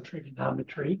apply some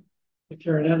trigonometry. If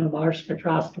you're an NMR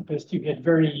spectroscopist, you get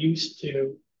very used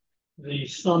to the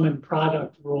sum and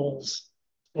product rules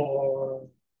for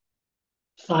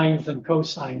sines and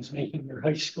cosines, making your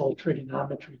high school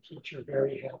trigonometry teacher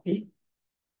very happy.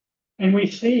 And we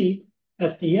see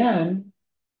at the end,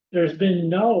 there's been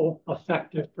no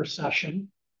effective precession.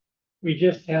 We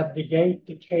just have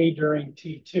decay during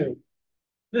T2.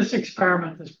 This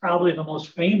experiment is probably the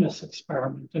most famous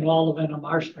experiment in all of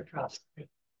NMR spectroscopy.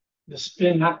 The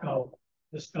spin echo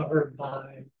discovered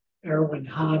by Erwin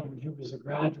Hahn, who was a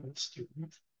graduate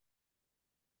student.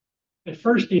 At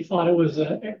first, he thought it was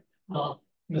a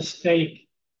mistake,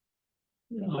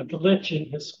 a glitch in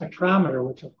his spectrometer,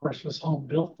 which of course was home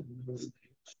built in those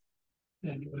days.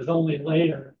 And it was only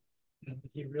later that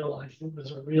he realized it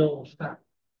was a real effect.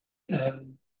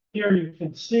 And here you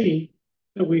can see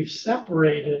that we've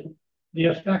separated the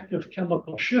effect of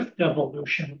chemical shift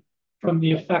evolution from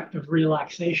the effect of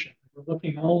relaxation. We're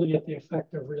looking only at the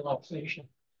effect of relaxation.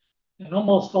 And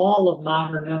almost all of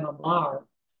modern NMR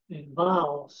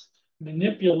involves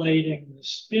manipulating the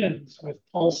spins with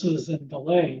pulses and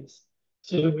delays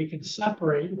so that we can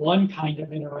separate one kind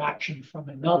of interaction from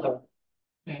another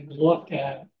and look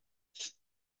at,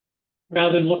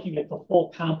 rather than looking at the full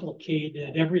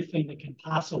complicated everything that can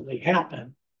possibly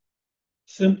happen,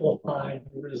 simplify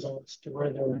the results to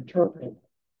where they're interpretable.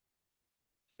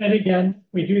 And again,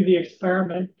 we do the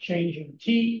experiment changing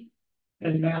T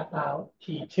and map out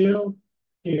T2.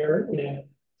 Here is,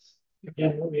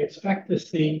 again, what we expect to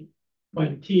see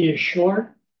when T is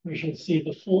short. We should see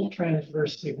the full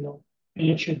transverse signal, and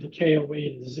it should decay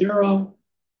away to 0.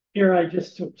 Here I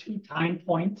just took 2 time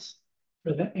points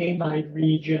for the amide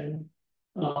region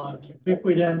of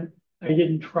ubiquitin. I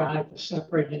didn't try to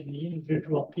separate in the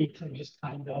individual peaks. I just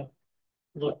kind of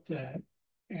looked at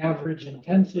average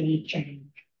intensity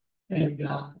change and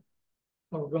got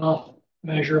a rough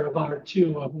measure of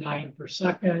R2 of 9 per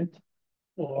second,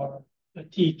 or a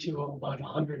T2 of about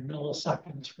 100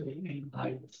 milliseconds for the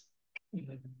amides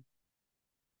in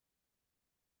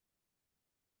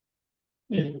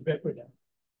ubiquitin.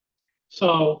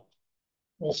 So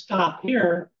we'll stop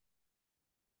here.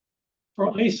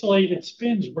 For isolated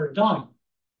spins, we're done.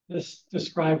 This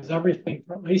describes everything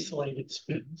for isolated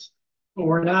spins, but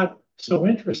we're not so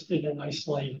interested in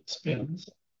isolated spins.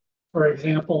 For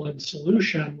example, in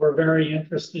solution, we're very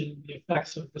interested in the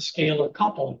effects of the scalar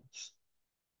couplings.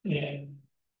 And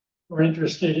we're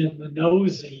interested in the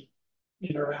nosy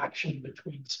interaction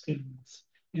between spins.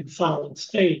 In solid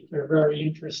state, we're very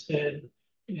interested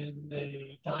in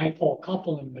the dipole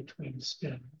coupling between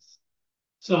spins.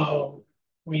 So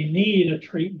we need a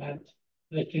treatment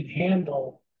that can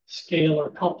handle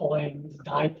scalar couplings,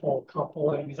 dipole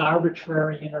couplings,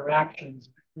 arbitrary interactions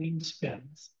between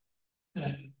spins.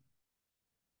 And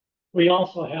we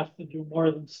also have to do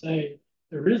more than say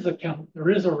there is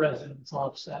a resonance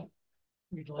offset.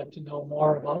 We'd like to know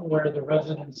more about where the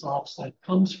resonance offset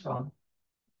comes from,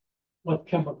 what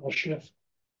chemical shift,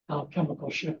 how chemical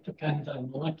shift depends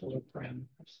on molecular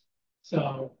parameters.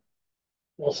 So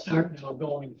we'll start now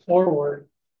going forward.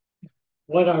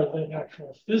 What are the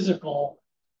actual physical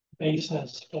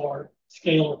basis for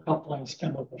scalar couplings,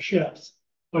 chemical shifts,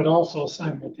 but also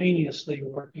simultaneously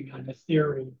working on a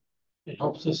theory that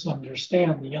helps us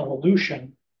understand the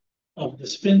evolution of the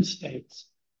spin states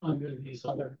under these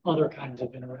other kinds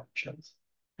of interactions.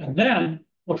 And then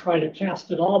we'll try to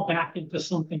cast it all back into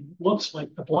something that looks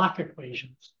like the Bloch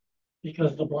equations,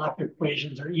 because the Bloch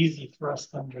equations are easy for us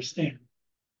to understand.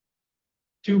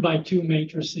 2x2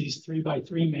 matrices,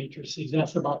 3x3 matrices,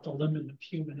 that's about the limit of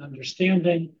human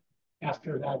understanding.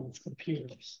 After that, it's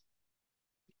computers.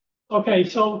 Okay,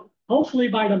 so hopefully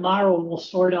by tomorrow, we'll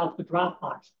sort out the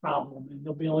Dropbox problem, and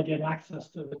you'll be able to get access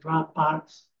to the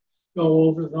Dropbox, go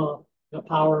over the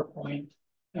PowerPoint,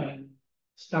 and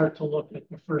start to look at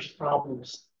the first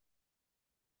problems.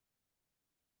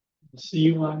 See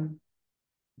you on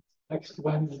next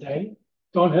Wednesday.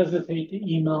 Don't hesitate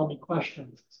to email me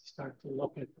questions. Start to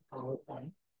look at the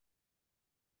PowerPoint.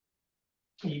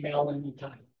 Email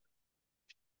anytime.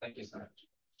 Thank you so much.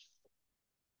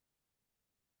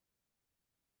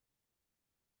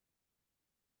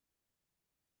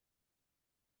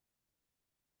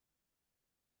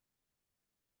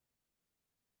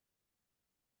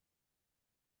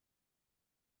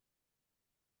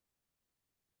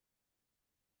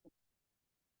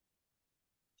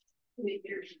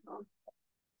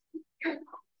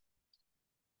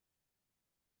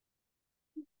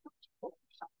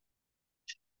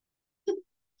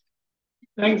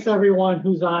 Thanks everyone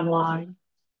who's online.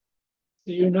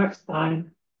 See you next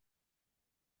time.